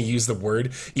we're not going to use the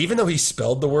word, even though he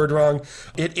spelled the word wrong.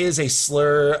 It is a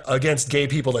slur against gay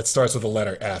people that starts with the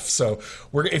letter F. So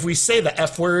if we say the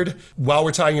F word while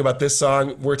we're talking about this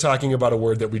song, we're talking about a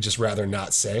word that we just rather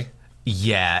not say.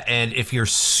 Yeah, and if you're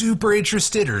super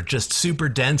interested or just super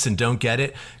dense and don't get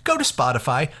it, go to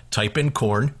Spotify, type in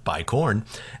Korn by Korn,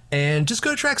 and just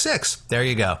go to track 6. There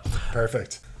you go.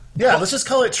 Perfect. Yeah, let's just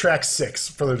call it track 6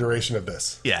 for the duration of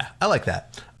this. Yeah, I like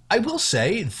that. I will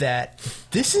say that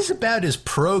this is about as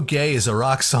pro-gay as a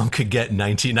rock song could get in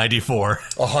 1994.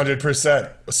 100%.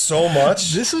 So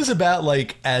much. This was about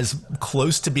like as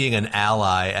close to being an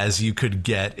ally as you could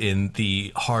get in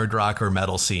the hard rock or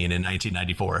metal scene in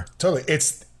 1994. Totally.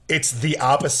 It's the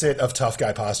opposite of tough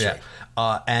guy posturing.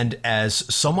 Yeah. And as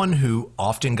someone who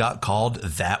often got called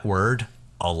that word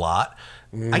a lot,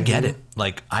 I get it.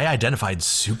 Like, I identified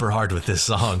super hard with this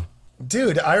song.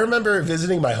 Dude, I remember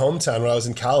visiting my hometown when I was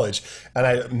in college, and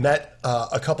I met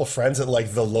a couple friends at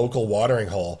like the local watering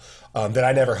hole that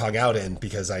I never hung out in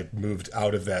because I moved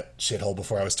out of that shithole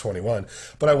before I was 21.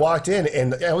 But I walked in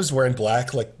and I was wearing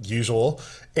black like usual.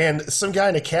 And some guy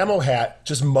in a camo hat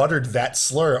just muttered that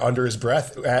slur under his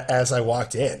breath as I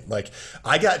walked in. Like,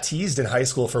 I got teased in high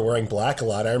school for wearing black a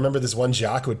lot. I remember this one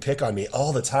jock would pick on me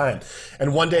all the time.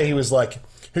 And one day he was like,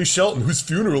 "Hey, Shelton, whose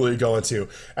funeral are you going to?"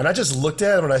 And I just looked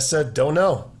at him and I said, "Don't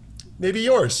know. Maybe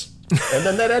yours." And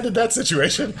then that ended that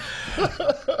situation.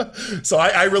 So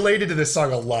I related to this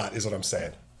song a lot, is what I'm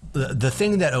saying. The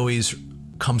thing that always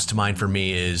comes to mind for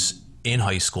me is in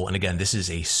high school, and again, this is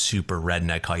a super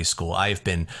redneck high school. I've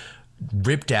been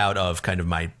ripped out of kind of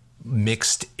my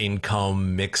mixed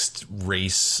income, mixed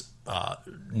race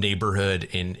neighborhood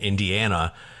in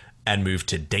Indiana and moved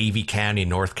to Davie County,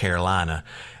 North Carolina.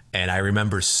 And I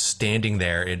remember standing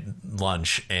there at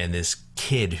lunch and this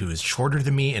kid who was shorter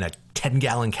than me in a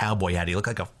 10-gallon cowboy hat. He looked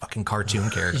like a fucking cartoon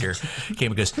character.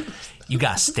 Came and goes, "You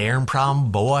got a staring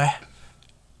problem, boy?"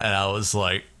 And I was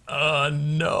like,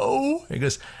 no. He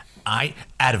goes,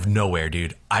 out of nowhere,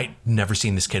 dude. I'd never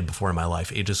seen this kid before in my life.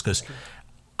 He just goes,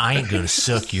 "I ain't gonna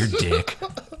suck your dick."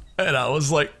 And I was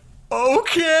like,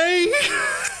 okay.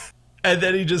 And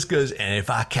then he just goes, "And if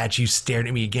I catch you staring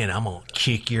at me again, I'm gonna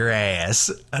kick your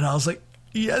ass." And I was like,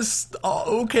 yes,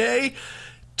 okay.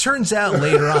 Turns out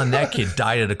later on that kid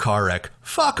died in a car wreck.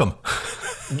 Fuck him.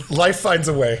 Life finds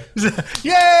a way.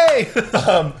 Yay!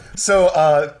 So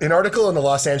an article in the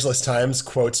Los Angeles Times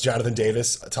quotes Jonathan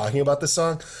Davis talking about this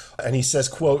song. And he says,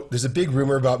 quote, "There's a big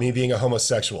rumor about me being a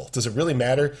homosexual. Does it really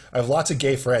matter? I have lots of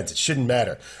gay friends. It shouldn't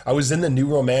matter. I was in the new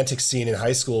romantic scene in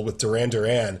high school with Duran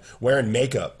Duran wearing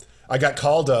makeup. I got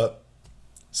called a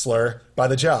slur by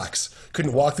the jocks.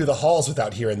 Couldn't walk through the halls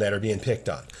without hearing that or being picked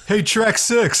on." Hey, track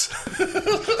 6.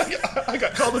 I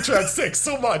got called a track 6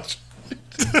 so much.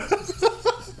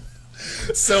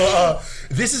 So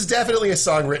this is definitely a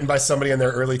song written by somebody in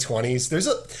their early 20s.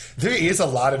 There is a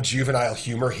lot of juvenile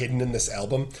humor hidden in this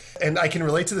album, and I can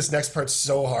relate to this next part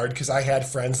so hard because I had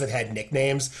friends that had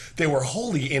nicknames that were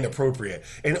wholly inappropriate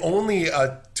and only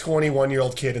a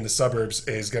 21-year-old kid in the suburbs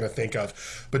is going to think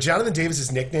of. But Jonathan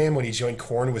Davis's nickname when he joined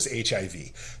Korn was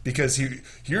HIV because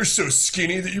you're so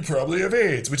skinny that you probably have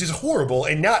AIDS, which is horrible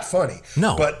and not funny.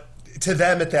 No. But to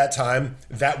them at that time,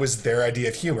 that was their idea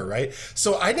of humor, right?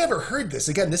 So I never heard this.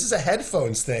 Again, this is a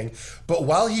headphones thing. But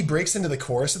while he breaks into the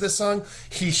chorus of this song,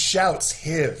 he shouts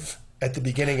 "HIV" at the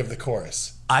beginning of the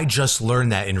chorus. I just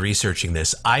learned that in researching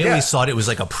this. I always thought it was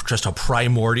like just a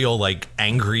primordial, like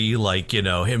angry, like, you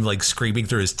know, him like screaming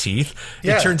through his teeth.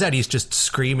 Yeah. It turns out he's just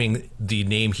screaming the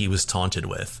name he was taunted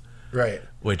with. Right.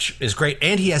 Which is great.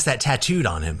 And he has that tattooed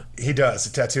on him. He does.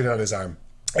 It tattooed on his arm.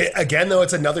 Again, though,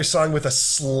 it's another song with a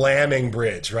slamming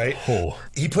bridge, right? Oh.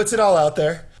 He puts it all out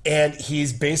there, and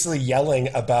he's basically yelling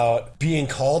about being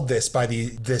called this by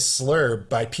this slur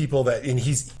by people that, and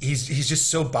he's just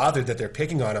so bothered that they're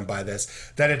picking on him by this,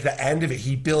 that at the end of it,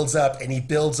 he builds up, and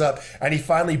he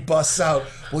finally busts out,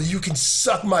 "Well, you can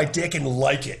suck my dick and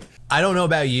like it." I don't know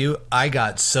about you. I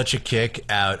got such a kick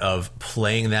out of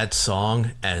playing that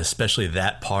song, and especially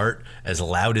that part, as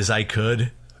loud as I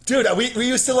could. Dude, we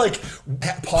used to like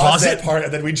pause that part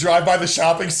and then we drive by the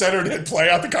shopping center and hit play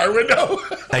out the car window.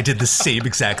 I did the same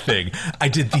exact thing. I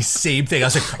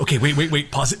was like, okay,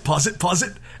 wait, pause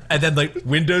it. And then like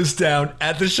windows down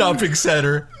at the shopping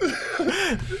center.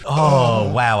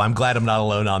 Oh, wow. I'm glad I'm not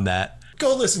alone on that.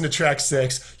 Go listen to track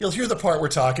 6. You'll hear the part we're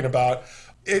talking about.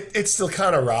 It still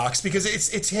kind of rocks because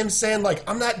it's him saying like,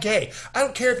 "I'm not gay. I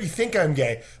don't care if you think I'm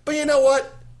gay, but you know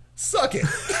what? Suck it."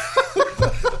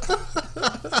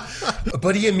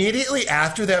 But he immediately,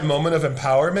 after that moment of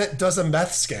empowerment, does a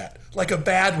meth scat, like a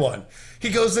bad one. He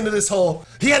goes into this whole,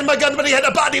 "He had my gun, but he had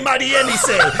a body, mighty, and he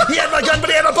say. He had my gun,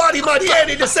 but he had a body, mighty, and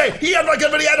he to say. He had my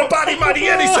gun, but he had a body, mighty,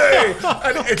 and he say."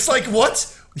 And it's like,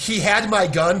 what? He had my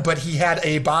gun, but he had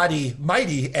a body,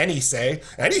 mighty, any say.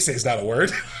 Any say is not a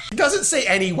word. He doesn't say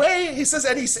anyway. He says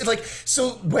any say. Like,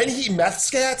 so when he meth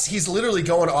scats, he's literally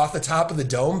going off the top of the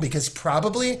dome because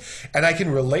probably, and I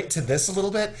can relate to this a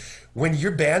little bit, when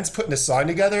your band's putting a song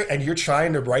together and you're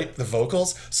trying to write the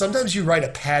vocals, sometimes you write a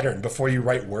pattern before you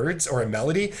write words or a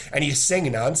melody, and you sing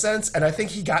nonsense. And I think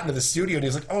he got into the studio and he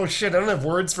was like, "Oh shit, I don't have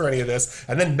words for any of this."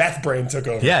 And then meth brain took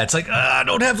over. Yeah, it's like, I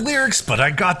don't have lyrics, but I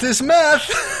got this meth.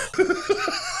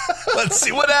 Let's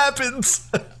see what happens.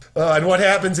 And what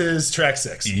happens is track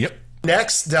 6. Yep.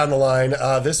 Next down the line,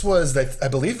 this was, I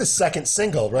believe, the second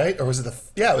single, right? Or was it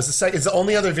it was the second. It's the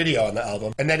only other video on the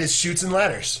album. And that is "Chutes and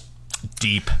Ladders."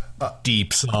 Deep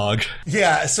song.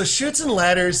 Yeah, so "Chutes and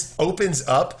Ladders" opens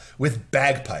up with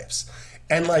bagpipes.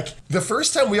 And like the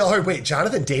first time we all heard, wait,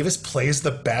 Jonathan Davis plays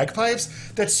the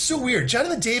bagpipes? That's so weird.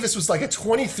 Jonathan Davis was like a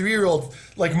 23-year-old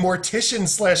like mortician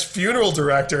 / funeral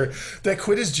director that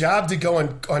quit his job to go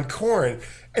on Korn.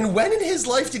 And when in his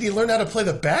life did he learn how to play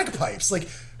the bagpipes? Like,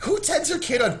 who sends their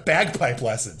kid on bagpipe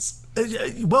lessons?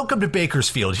 Welcome to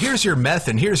Bakersfield. Here's your meth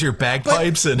and here's your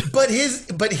bagpipes. But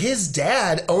his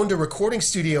dad owned a recording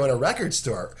studio and a record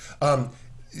store.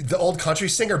 The old country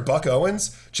singer Buck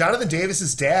Owens, Jonathan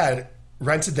Davis's dad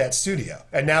rented that studio,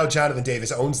 and now Jonathan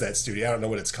Davis owns that studio. I don't know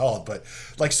what it's called, but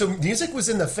like, so music was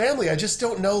in the family. I just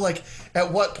don't know, like,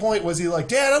 at what point was he like,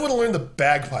 Dad, I want to learn the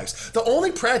bagpipes. The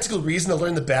only practical reason to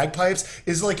learn the bagpipes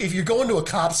is like if you're going to a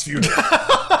cop's funeral.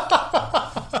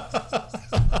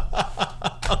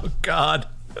 Oh God.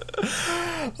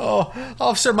 Oh,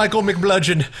 Officer Michael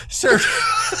McBludgeon served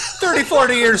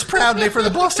 40 years proudly for the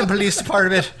Boston Police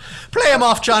Department. Play him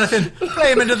off, Jonathan.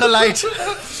 Play him into the light.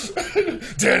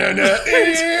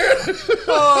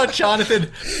 Oh,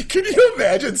 Jonathan. Can you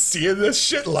imagine seeing this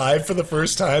shit live for the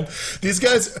first time? These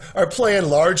guys are playing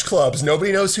large clubs.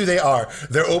 Nobody knows who they are.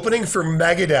 They're opening for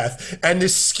Megadeth, and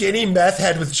this skinny meth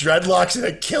head with dreadlocks and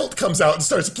a kilt comes out and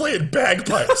starts playing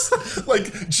bagpipes.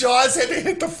 Like, jaws had to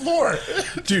hit the floor.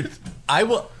 Dude, I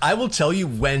will tell you,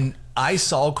 when I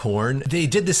saw Korn, they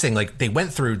did this thing, like they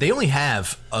went through, they only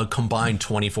have a combined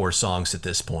 24 songs at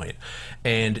this point,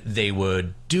 and they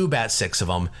would do about 6 of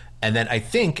them, and then I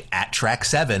think at track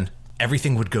 7,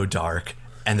 everything would go dark,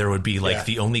 and there would be like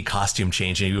the only costume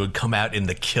change, and you would come out in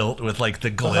the kilt with like the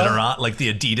glitter on, like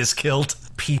the Adidas kilt.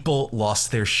 People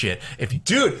lost their shit.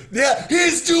 Dude, yeah,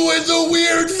 he's doing the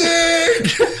weird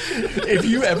thing! If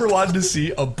you ever wanted to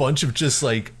see a bunch of just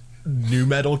like nu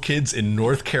metal kids in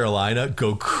North Carolina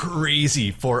go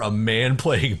crazy for a man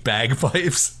playing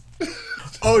bagpipes,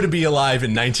 oh, to be alive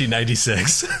in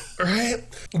 1996. Right?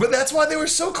 But that's why they were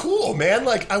so cool, man.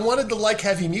 Like, I wanted to like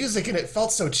heavy music and it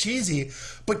felt so cheesy,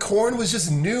 but Korn was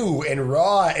just new and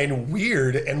raw and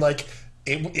weird, and like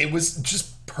it was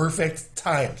just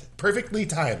perfectly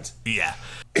timed. Yeah.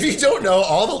 If you don't know,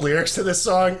 all the lyrics to this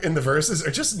song in the verses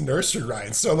are just nursery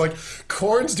rhymes. So like,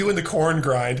 Korn's doing the corn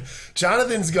grind,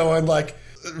 Jonathan's going like,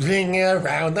 ring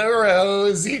around the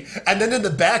rosy, and then in the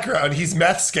background he's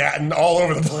meth scatting all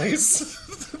over the place.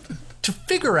 To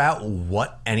figure out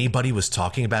what anybody was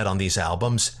talking about on these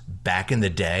albums back in the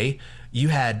day, you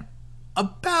had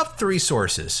about 3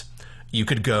 sources. You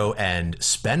could go and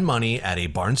spend money at a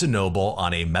Barnes & Noble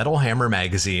on a Metal Hammer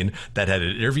magazine that had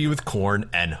an interview with Korn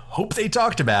and hope they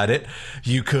talked about it.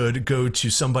 You could go to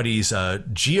somebody's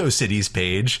GeoCities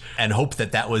page and hope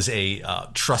that that was a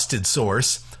trusted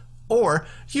source. Or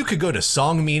you could go to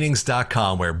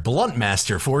songmeanings.com, where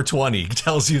Bluntmaster 420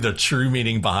 tells you the true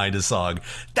meaning behind a song.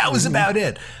 That was about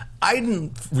it. I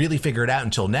didn't really figure it out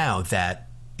until now that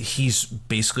he's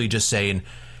basically just saying,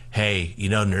 hey, you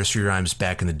know, nursery rhymes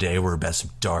back in the day were about some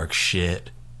dark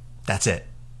shit. That's it.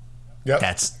 Yep.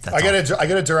 That's I got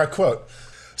a direct quote.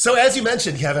 So as you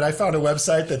mentioned, Kevin, I found a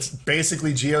website that's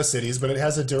basically GeoCities, but it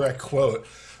has a direct quote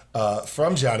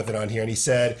from Jonathan on here, and he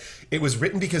said, it was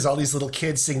written because all these little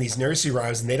kids sing these nursery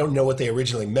rhymes and they don't know what they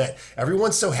originally meant.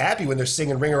 Everyone's so happy when they're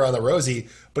singing Ring Around the Rosie,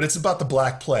 but it's about the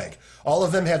Black Plague. All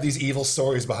of them have these evil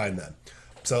stories behind them.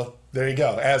 So there you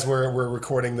go. As we're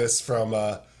recording this from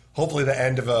hopefully the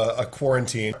end of a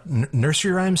quarantine.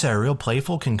 Nursery rhymes that are real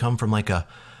playful can come from like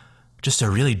just a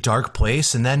really dark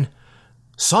place, and then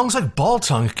songs like Ball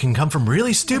Tongue can come from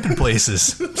really stupid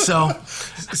places. So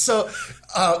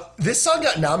this song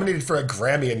got nominated for a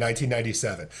Grammy in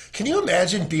 1997. Can you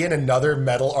imagine being another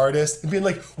metal artist and being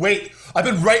like, wait, I've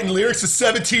been writing lyrics for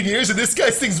 17 years and this guy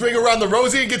sings Ring Around the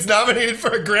Rosie and gets nominated for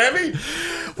a Grammy?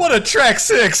 What a track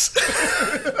 6!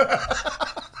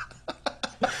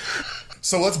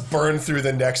 So let's burn through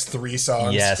the next 3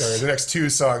 songs, or the next 2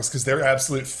 songs, because they're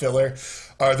absolute filler.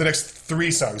 The next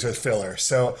 3 songs are filler.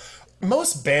 So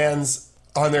most bands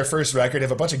on their first record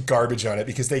have a bunch of garbage on it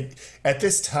because they, at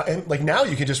this time, like now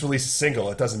you can just release a single,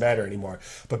 it doesn't matter anymore.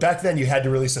 But back then you had to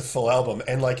release a full album,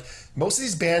 and like most of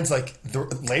these bands, like the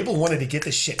label wanted to get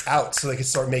this shit out so they could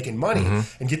start making money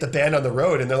and get the band on the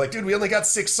road, and they're like, dude, we only got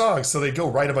 6 songs, so they go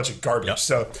write a bunch of garbage. Yep.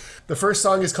 So the first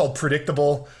song is called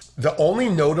Predictable. The only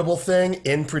notable thing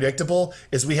in Predictable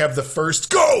is we have the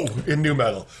first go in nu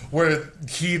metal, where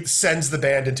he sends the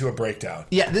band into a breakdown.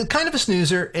 Yeah, kind of a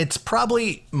snoozer. It's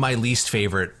probably my least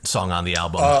favorite song on the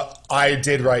album. I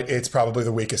did write it's probably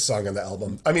the weakest song on the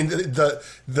album. I mean, the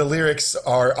lyrics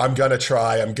are, I'm gonna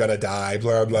try, I'm gonna die,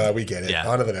 blah, blah, we get it. Yeah.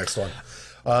 On to the next one.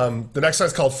 The next song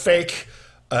is called Fake.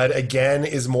 Again,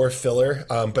 is more filler,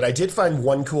 but I did find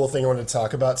one cool thing I wanted to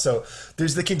talk about. So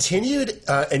there's the continued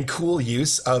and cool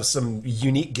use of some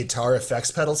unique guitar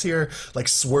effects pedals here, like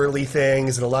swirly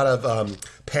things and a lot of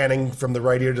panning from the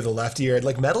right ear to the left ear.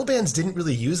 Like metal bands didn't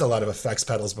really use a lot of effects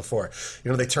pedals before.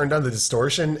 You know, they turned on the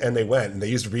distortion and they went, and they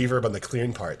used reverb on the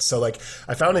clean parts. So like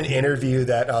I found an interview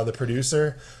that the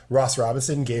producer, Ross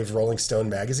Robinson, gave Rolling Stone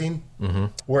magazine,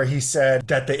 where he said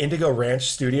that the Indigo Ranch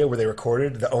studio where they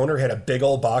recorded, the owner had a big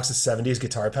old box of 70s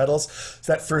guitar pedals.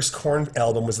 So that first Korn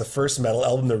album was the first metal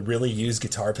album to really use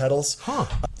guitar pedals.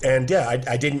 And yeah,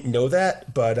 I didn't know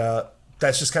that, but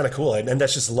that's just kind of cool. And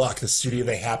that's just luck. The studio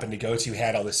they happened to go to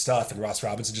had all this stuff, and Ross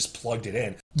Robinson just plugged it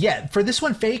in. Yeah, for this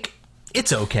one, Fake,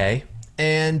 it's okay.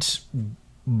 And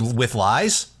with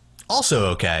Lies,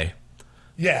 also okay.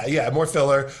 Yeah, more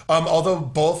filler. Although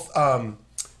both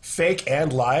Fake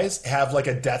and Lies have like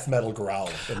a death metal growl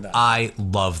in them. I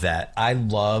love that. I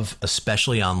love,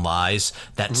 especially on Lies,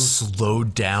 that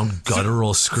slowed down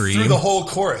guttural scream through the whole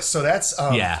chorus. So that's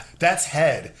that's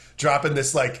Head dropping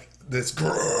this like this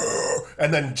grrr,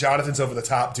 and then Jonathan's over the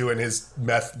top doing his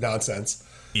meth nonsense.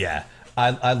 Yeah.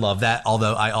 I love that.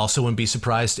 Although I also wouldn't be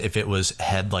surprised if it was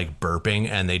Head like burping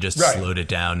and they just slowed it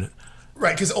down.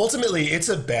 Right, because ultimately it's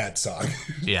a bad song.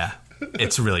 Yeah.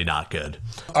 It's really not good.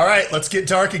 All right, let's get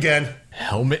dark again.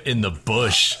 Helmet in the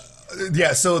Bush.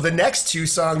 Yeah, so the next two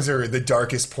songs are the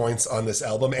darkest points on this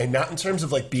album, and not in terms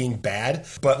of like being bad,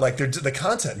 but like the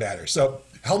content matters. So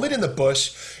Helmet in the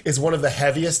Bush is one of the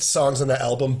heaviest songs on the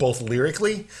album, both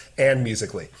lyrically and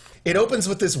musically. It opens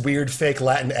with this weird fake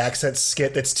Latin accent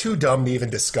skit that's too dumb to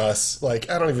even discuss. Like,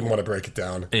 I don't even want to break it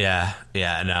down. Yeah,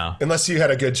 no. Unless you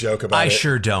had a good joke about it. I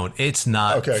sure don't. It's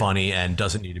not funny and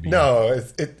doesn't need to be. No,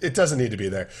 it doesn't need to be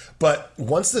there. But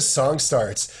once the song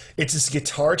starts, it's this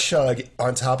guitar chug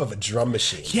on top of a drum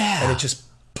machine. Yeah. And it just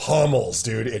pummels,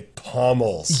 dude. It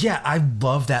pummels. Yeah, I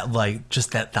love that, like,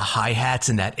 just that the hi-hats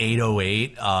and that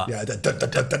 808. Yeah,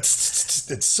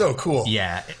 it's so cool.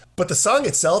 Yeah. But the song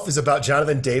itself is about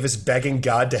Jonathan Davis begging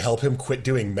God to help him quit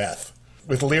doing meth.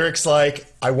 With lyrics like,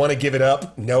 I want to give it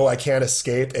up, no, I can't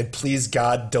escape, and please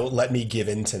God, don't let me give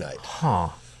in tonight.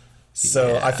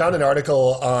 So I found an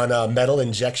article on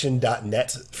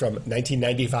metalinjection.net from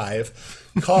 1995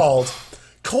 called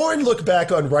Korn Look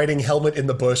Back on Writing Helmet in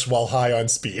the Bush While High on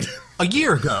Speed. A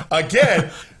year ago. Again,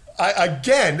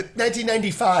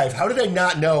 1995. How did I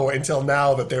not know until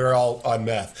now that they were all on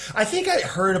meth? I think I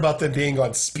heard about them being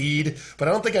on speed, but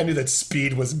I don't think I knew that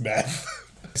speed was meth.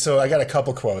 So I got a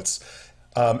couple quotes.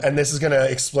 And this is going to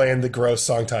explain the gross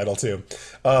song title, too.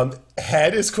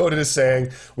 Head is quoted as saying,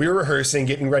 we were rehearsing,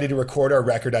 getting ready to record our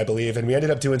record, I believe, and we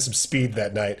ended up doing some speed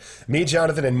that night. Me,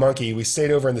 Jonathan, and Monkey, we stayed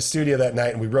over in the studio that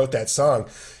night, and we wrote that song.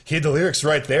 He had the lyrics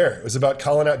right there. It was about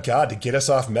calling out God to get us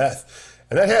off meth.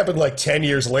 And that happened like 10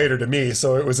 years later to me,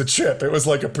 so it was a trip. It was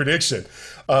like a prediction.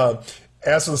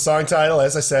 As for the song title,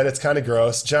 as I said, it's kind of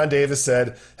gross. John Davis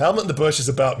said, Helmet in the Bush is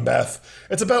about meth.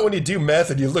 It's about when you do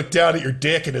meth and you look down at your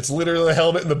dick and it's literally a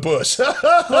helmet in the bush.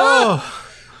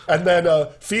 And then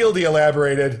Fieldy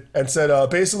elaborated and said,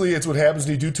 basically it's what happens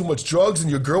when you do too much drugs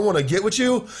and your girl want to get with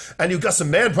you and you've got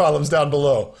some man problems down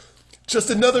below. Just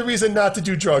another reason not to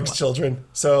do drugs, children.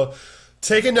 So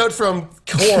take a note from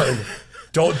Korn.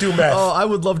 Don't do meth. Oh, I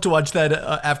would love to watch that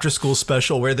after-school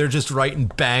special where they're just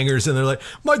writing bangers and they're like,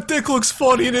 my dick looks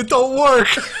funny and it don't work.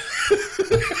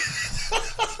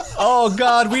 Oh,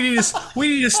 God, we need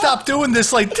to stop doing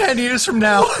this like 10 years from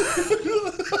now.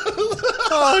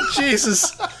 Oh,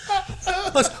 Jesus.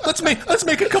 Let's make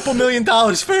a couple $1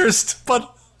 million first,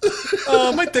 but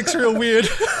my dick's real weird.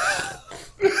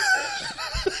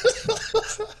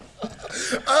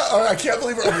 I can't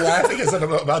believe I'm laughing as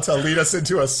I'm about to lead us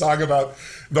into a song about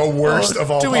the worst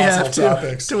of all possible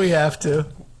topics. Do we have to?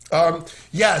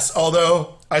 Yes,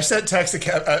 although I sent a text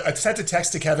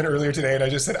to Kevin earlier today and I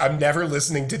just said, I'm never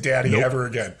listening to Daddy ever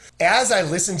again. As I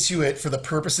listened to it for the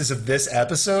purposes of this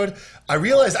episode, I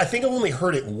realized I think I've only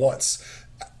heard it once.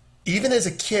 Even as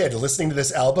a kid listening to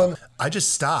this album, I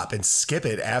just stop and skip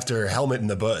it after Helmet in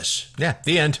the Bush. Yeah,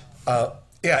 the end.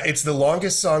 Yeah, it's the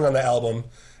longest song on the album.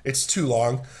 It's too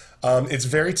long. It's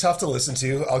very tough to listen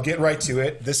to. I'll get right to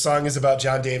it. This song is about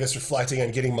John Davis reflecting on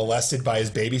getting molested by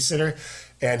his babysitter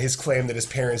and his claim that his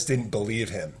parents didn't believe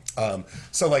him.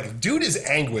 So, like, dude is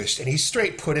anguished, and he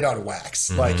straight put it on wax.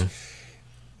 Mm-hmm. Like,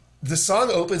 the song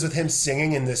opens with him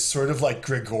singing in this sort of, like,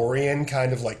 Gregorian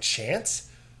kind of, like, chant.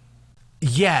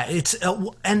 Yeah, it's...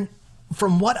 and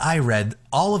from what I read,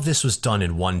 all of this was done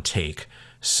in one take.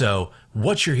 So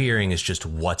what you're hearing is just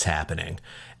what's happening.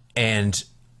 And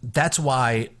that's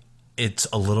why it's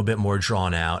a little bit more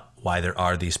drawn out, why there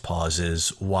are these pauses,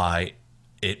 why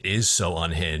It is so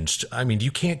unhinged. I mean,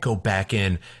 you can't go back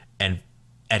in and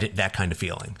edit that kind of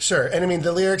feeling. Sure. And I mean,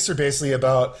 the lyrics are basically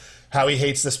about how he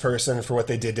hates this person for what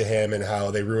they did to him and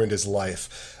how they ruined his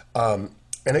life.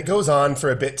 And it goes on for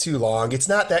a bit too long. It's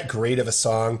not that great of a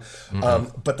song,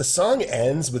 but the song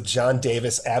ends with John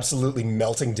Davis absolutely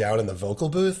melting down in the vocal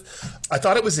booth. I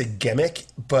thought it was a gimmick,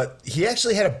 but he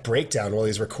actually had a breakdown while he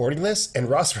was recording this. And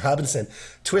Ross Robinson,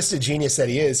 twisted genius that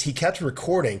he is, he kept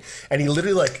recording, and he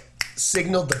literally like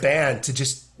signaled the band to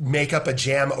just make up a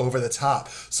jam over the top.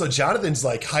 So Jonathan's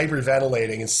like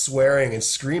hyperventilating and swearing and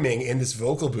screaming in this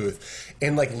vocal booth.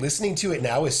 And like listening to it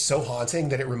now is so haunting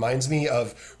that it reminds me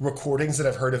of recordings that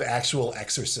I've heard of actual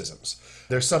exorcisms.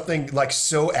 There's something like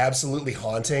so absolutely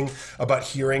haunting about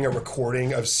hearing a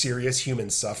recording of serious human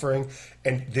suffering.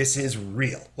 And this is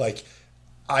real. Like,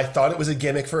 I thought it was a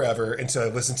gimmick forever until I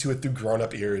listened to it through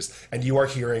grown-up ears, and you are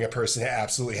hearing a person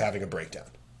absolutely having a breakdown.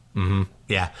 Mm-hmm.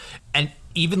 Yeah. And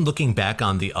even looking back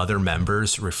on the other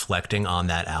members reflecting on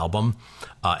that album,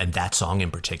 and that song in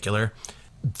particular,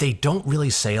 they don't really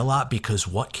say a lot because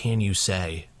what can you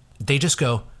say? They just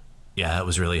go, yeah, it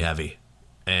was really heavy.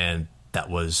 And that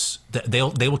was, they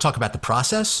will talk about the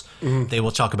process. Mm-hmm. They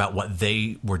will talk about what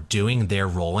they were doing, their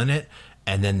role in it,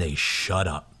 and then they shut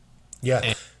up.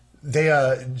 Yeah.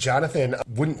 Jonathan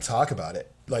wouldn't talk about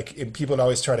it. Like, people would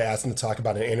always try to ask him to talk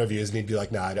about it in interviews, and he'd be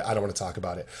like, nah, I don't want to talk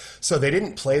about it. So they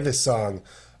didn't play this song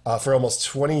for almost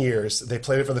 20 years. They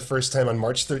played it for the first time on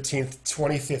March 13th,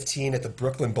 2015 at the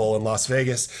Brooklyn Bowl in Las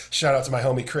Vegas. Shout out to my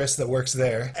homie Chris that works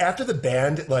there. After the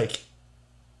band, like,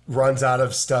 runs out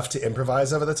of stuff to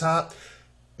improvise over the top,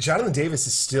 Jonathan Davis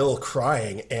is still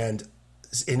crying, and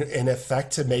in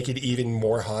effect, to make it even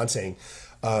more haunting,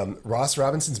 Ross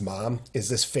Robinson's mom is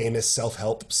this famous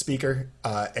self-help speaker,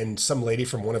 and some lady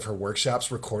from one of her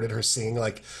workshops recorded her singing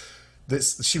like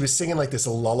this. She was singing like this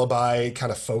lullaby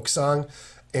kind of folk song,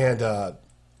 and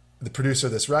the producer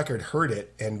of this record heard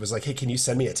it and was like, hey, can you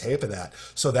send me a tape of that?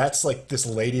 So that's like this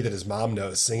lady that his mom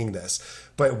knows singing this.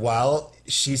 But while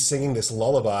she's singing this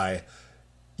lullaby,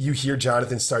 you hear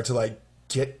Jonathan start to like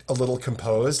get a little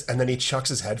composed, and then he chucks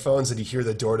his headphones and you hear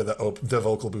the door to the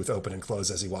vocal booth open and close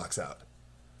as he walks out.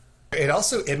 It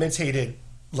also imitated,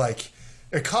 like,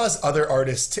 it caused other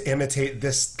artists to imitate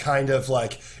this kind of,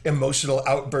 like, emotional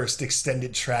outburst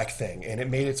extended track thing, and it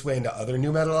made its way into other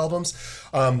nu metal albums.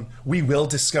 We will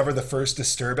discover the first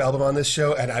Disturbed album on this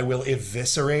show, and I will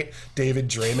eviscerate David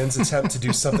Draymond's attempt to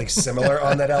do something similar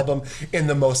on that album in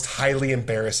the most highly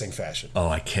embarrassing fashion. Oh,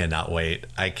 I cannot wait.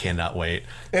 I cannot wait.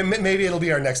 And maybe it'll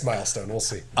be our next milestone. We'll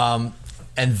see.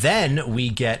 And then we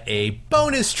get a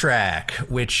bonus track,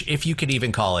 which, if you could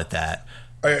even call it that.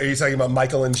 Are you talking about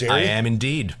Michael and Jerry? I am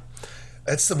indeed.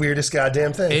 That's the weirdest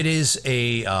goddamn thing. It is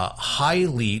a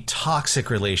highly toxic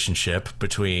relationship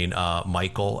between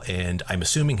Michael and, I'm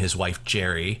assuming, his wife,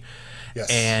 Jerry. Yes.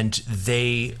 And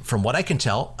they, from what I can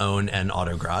tell, own an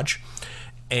auto garage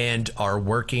and are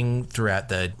working throughout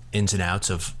the ins and outs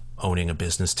of owning a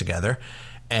business together.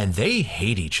 And they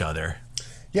hate each other.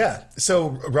 Yeah.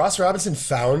 So Ross Robinson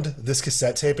found this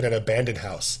cassette tape in an abandoned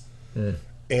house.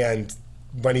 And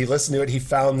when he listened to it, he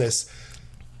found this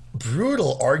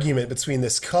brutal argument between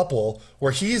this couple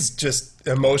where he's just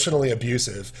emotionally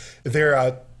abusive.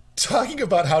 They're talking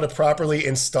about how to properly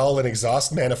install an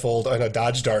exhaust manifold on a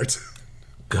Dodge Dart.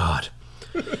 God.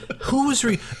 Who was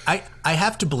I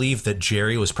have to believe that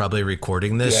Jerry was probably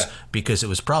recording this because it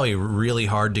was probably really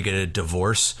hard to get a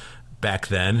divorce back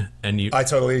then. I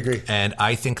totally agree. And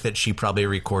I think that she probably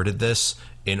recorded this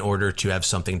in order to have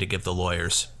something to give the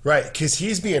lawyers. Right, because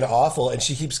he's being awful, and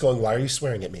she keeps going, why are you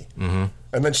swearing at me? Mm-hmm.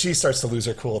 And then she starts to lose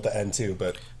her cool at the end, too.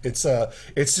 But it's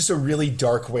just a really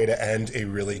dark way to end a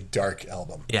really dark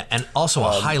album. Yeah, and also a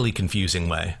highly confusing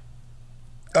way.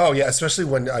 Oh, yeah, especially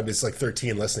when I was like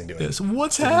 13 listening to it. Yes,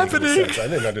 what's happening? I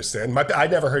didn't understand. I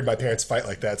never heard my parents fight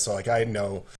like that, so like I had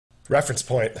no reference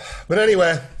point. But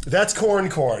anyway, that's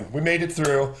Korn. We made it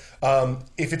through.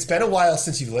 If it's been a while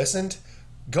since you've listened,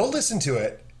 go listen to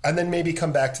it and then maybe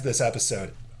come back to this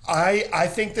episode. I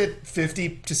think that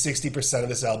 50 to 60% of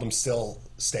this album still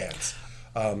stands.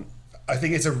 I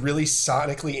think it's a really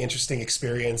sonically interesting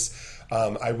experience.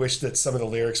 I wish that some of the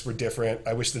lyrics were different.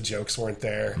 I wish the jokes weren't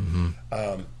there.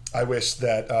 Mm-hmm. I wish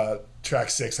that track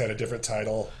 6 had a different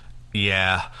title.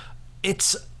 Yeah.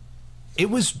 It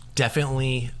was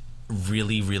definitely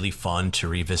really, really fun to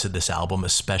revisit this album,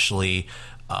 especially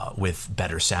with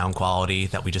better sound quality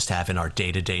that we just have in our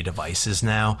day-to-day devices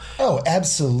now. Oh,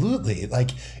 absolutely.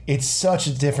 Like, it's such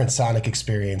a different sonic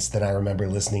experience than I remember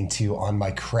listening to on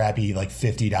my crappy, like,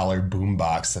 $50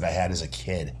 boombox that I had as a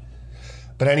kid.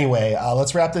 But anyway,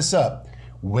 let's wrap this up.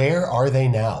 Where are they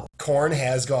now? Korn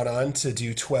has gone on to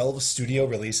do 12 studio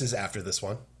releases after this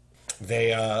one.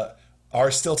 They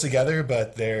are still together,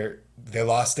 but they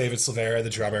lost David Silvera, the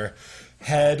drummer.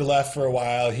 Head left for a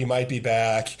while. He might be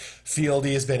back.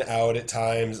 Fieldy has been out at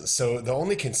times. So the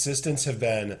only consistents have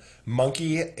been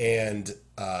Monkey and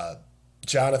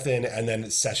Jonathan, and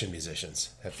then session musicians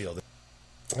have fielded.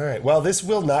 All right. Well, this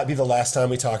will not be the last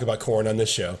time we talk about Korn on this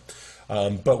show.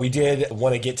 But we did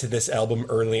want to get to this album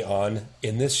early on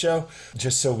in this show,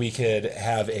 just so we could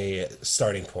have a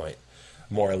starting point,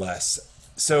 more or less.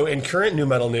 So in current nu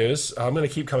metal news, I'm going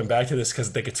to keep coming back to this because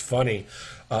I think it's funny.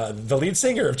 The lead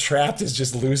singer of Trapt is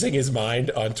just losing his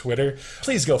mind on Twitter.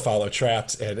 Please go follow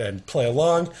Trapt and play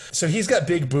along. So he's got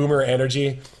big boomer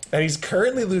energy, and he's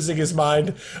currently losing his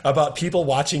mind about people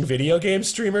watching video game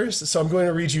streamers. So I'm going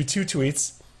to read you 2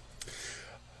 tweets.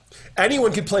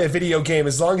 Anyone can play a video game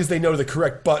as long as they know the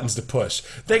correct buttons to push.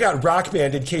 They got Rock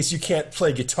Band in case you can't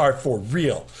play guitar for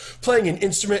real. Playing an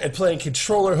instrument and playing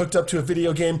controller hooked up to a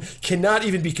video game cannot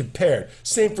even be compared.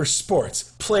 Same for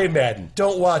sports. Play Madden.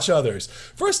 Don't watch others.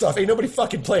 First off, ain't nobody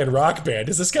fucking playing Rock Band.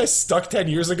 Is this guy stuck 10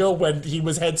 years ago when he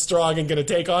was headstrong and gonna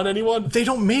take on anyone? They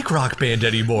don't make Rock Band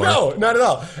anymore. No, not at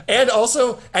all. And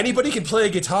also, anybody can play a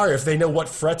guitar if they know what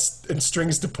frets and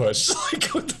strings to push. Like,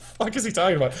 what the fuck is he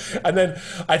talking about? And then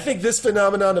I think this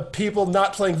phenomenon of people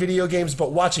not playing video games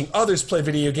but watching others play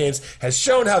video games has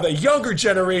shown how the younger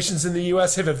generations in the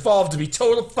U.S. have evolved to be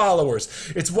total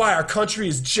followers. It's why our country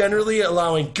is generally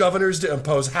allowing governors to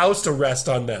impose house arrest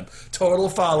on them. Total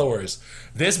followers.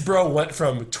 This bro went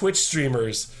from Twitch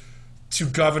streamers to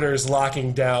governors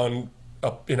locking down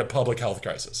in a public health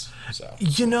crisis. So,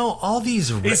 you know, all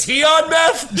these... Is he on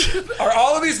meth? Are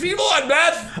all of these people on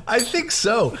meth? I think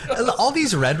so. All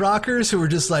these Red Rockers who are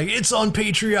just like, it's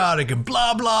unpatriotic and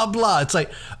blah, blah, blah. It's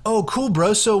like, oh, cool,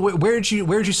 bro. So where'd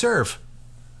you serve?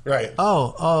 Right.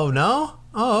 Oh, no?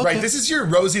 Oh, okay. Right, this is your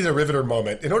Rosie the Riveter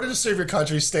moment. In order to serve your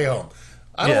country, stay home.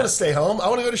 I don't want to stay home. I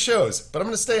want to go to shows, but I'm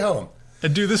going to stay home.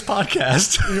 And do this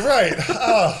podcast. You're right.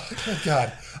 Oh, good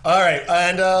God. All right,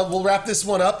 and we'll wrap this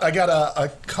one up. I got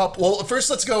a couple. Well, first,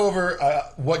 let's go over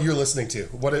what you're listening to.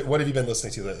 What have you been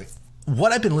listening to lately?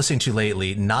 What I've been listening to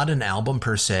lately, not an album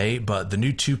per se, but the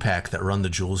new 2-pack that Run the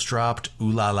Jewels dropped,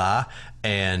 Ooh La La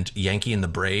and Yankee and the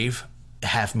Brave,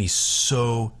 have me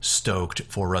so stoked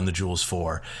for Run the Jewels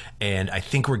 4. And I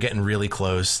think we're getting really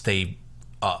close. They,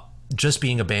 just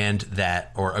being a band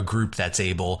that, or a group that's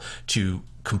able to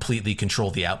completely control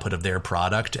the output of their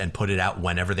product and put it out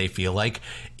whenever they feel like.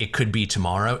 It could be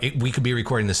tomorrow. We could be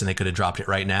recording this and they could have dropped it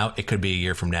right now. It could be a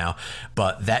year from now.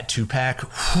 But that 2-pack,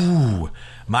 whew,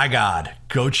 my God,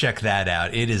 go check that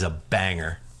out. It is a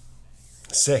banger.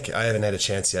 Sick. I haven't had a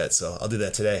chance yet, so I'll do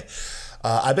that today.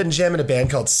 I've been jamming a band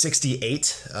called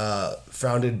 68,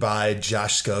 founded by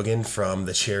Josh Scogin from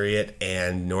The Chariot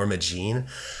and Norma Jean.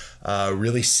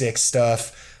 Really sick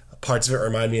stuff. Parts of it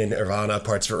remind me of Nirvana.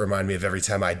 Parts of it remind me of Every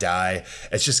Time I Die.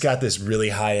 It's just got this really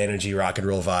high energy rock and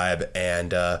roll vibe,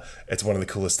 and it's one of the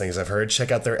coolest things I've heard.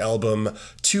 Check out their album,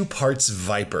 2 Parts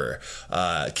Viper.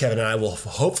 Kevin and I will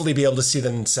hopefully be able to see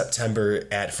them in September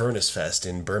at Furnace Fest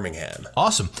in Birmingham.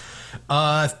 Awesome.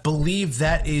 I believe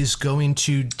that is going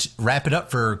to wrap it up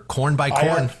for Korn by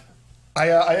Korn.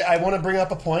 I want to bring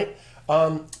up a point.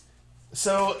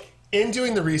 So in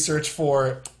doing the research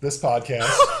for this podcast,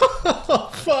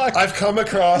 fuck, I've come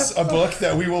across a book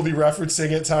that we will be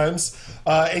referencing at times.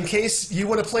 In case you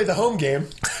want to play the home game,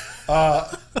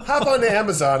 hop onto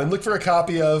Amazon and look for a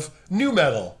copy of Nu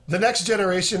Metal, The Next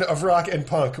Generation of Rock and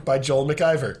Punk by Joel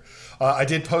McIver. I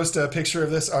did post a picture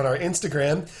of this on our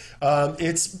Instagram.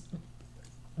 It's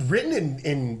written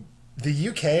in the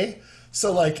UK,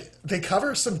 so like they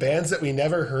cover some bands that we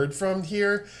never heard from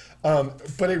here.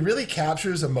 But it really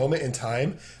captures a moment in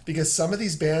time because some of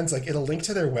these bands, like it'll link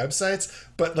to their websites,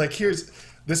 but like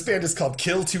this band is called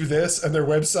Kill to This, and their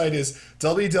website is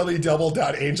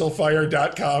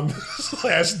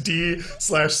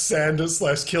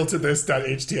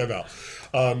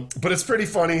www.angelfire.com/d/send/kill-to-this.html. But it's pretty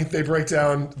funny. They break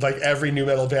down like every nu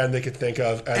metal band they could think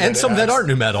of. And some that aren't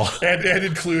nu metal. And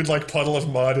include like Puddle of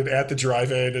Mud and At the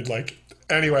Drive-In and like,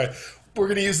 anyway. We're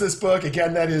going to use this book.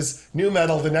 Again, that is Nu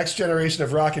Metal, The Next Generation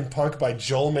of Rock and Punk by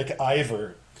Joel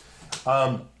McIver.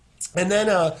 And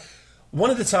then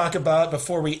wanted to talk about,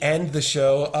 before we end the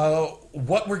show,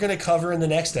 what we're going to cover in the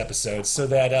next episode, so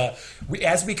that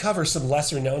as we cover some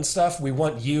lesser-known stuff, we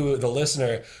want you, the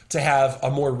listener, to have a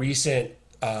more recent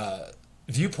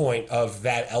viewpoint of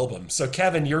that album. So,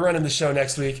 Kevin, you're running the show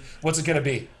next week. What's it going to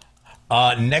be?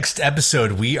 Next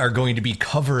episode, we are going to be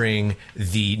covering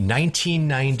the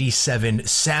 1997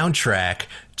 soundtrack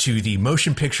to the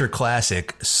motion picture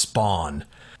classic Spawn.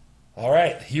 All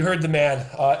right, you heard the man.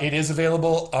 It is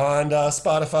available on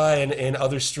Spotify and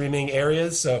other streaming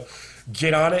areas, so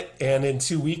get on it. And in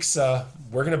 2 weeks,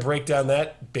 we're going to break down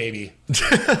that baby.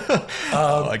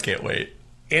 I can't wait.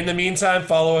 In the meantime,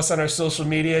 follow us on our social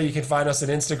media. You can find us on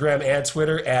Instagram and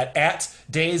Twitter at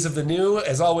Days of the New.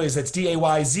 As always, that's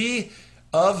DAYZ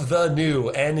of the New,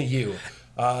 N-U.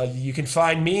 You can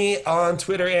find me on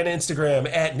Twitter and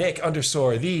Instagram at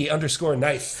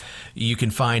Nick_the_knife. You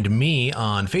can find me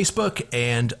on Facebook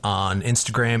and on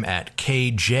Instagram at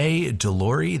KJ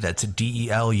Delury. That's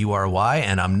DELURY.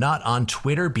 And I'm not on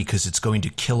Twitter because it's going to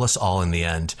kill us all in the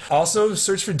end. Also,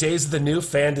 search for Days of the New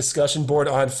fan discussion board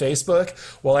on Facebook.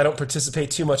 While I don't participate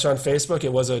too much on Facebook,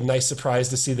 it was a nice surprise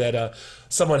to see that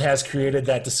someone has created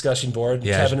that discussion board.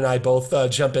 Yeah. Kevin and I both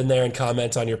jump in there and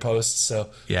comment on your posts. So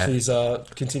please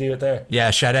continue it there.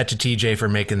 Yeah, shout out to TJ for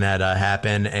making that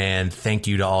happen. And thank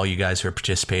you to all you guys who are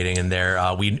participating in there.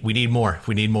 We need more.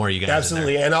 We need more of you guys.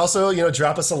 Absolutely. And also,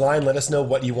 drop us a line. Let us know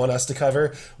what you want us to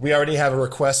cover. We already have a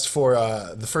request for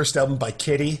the first album by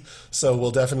Kitty. So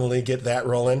we'll definitely get that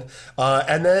rolling.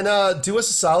 And then do us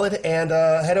a solid and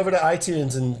head over to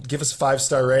iTunes and give us a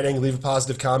 5-star rating. Leave a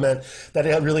positive comment. That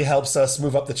really helps us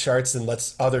move up the charts and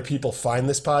lets other people find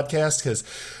this podcast, because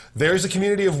there's a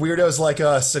community of weirdos like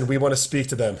us and we want to speak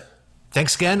to them.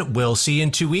 Thanks again. We'll see you in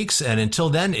 2 weeks. And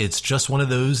until then, it's just one of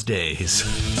those days.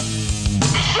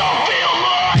 Stop it!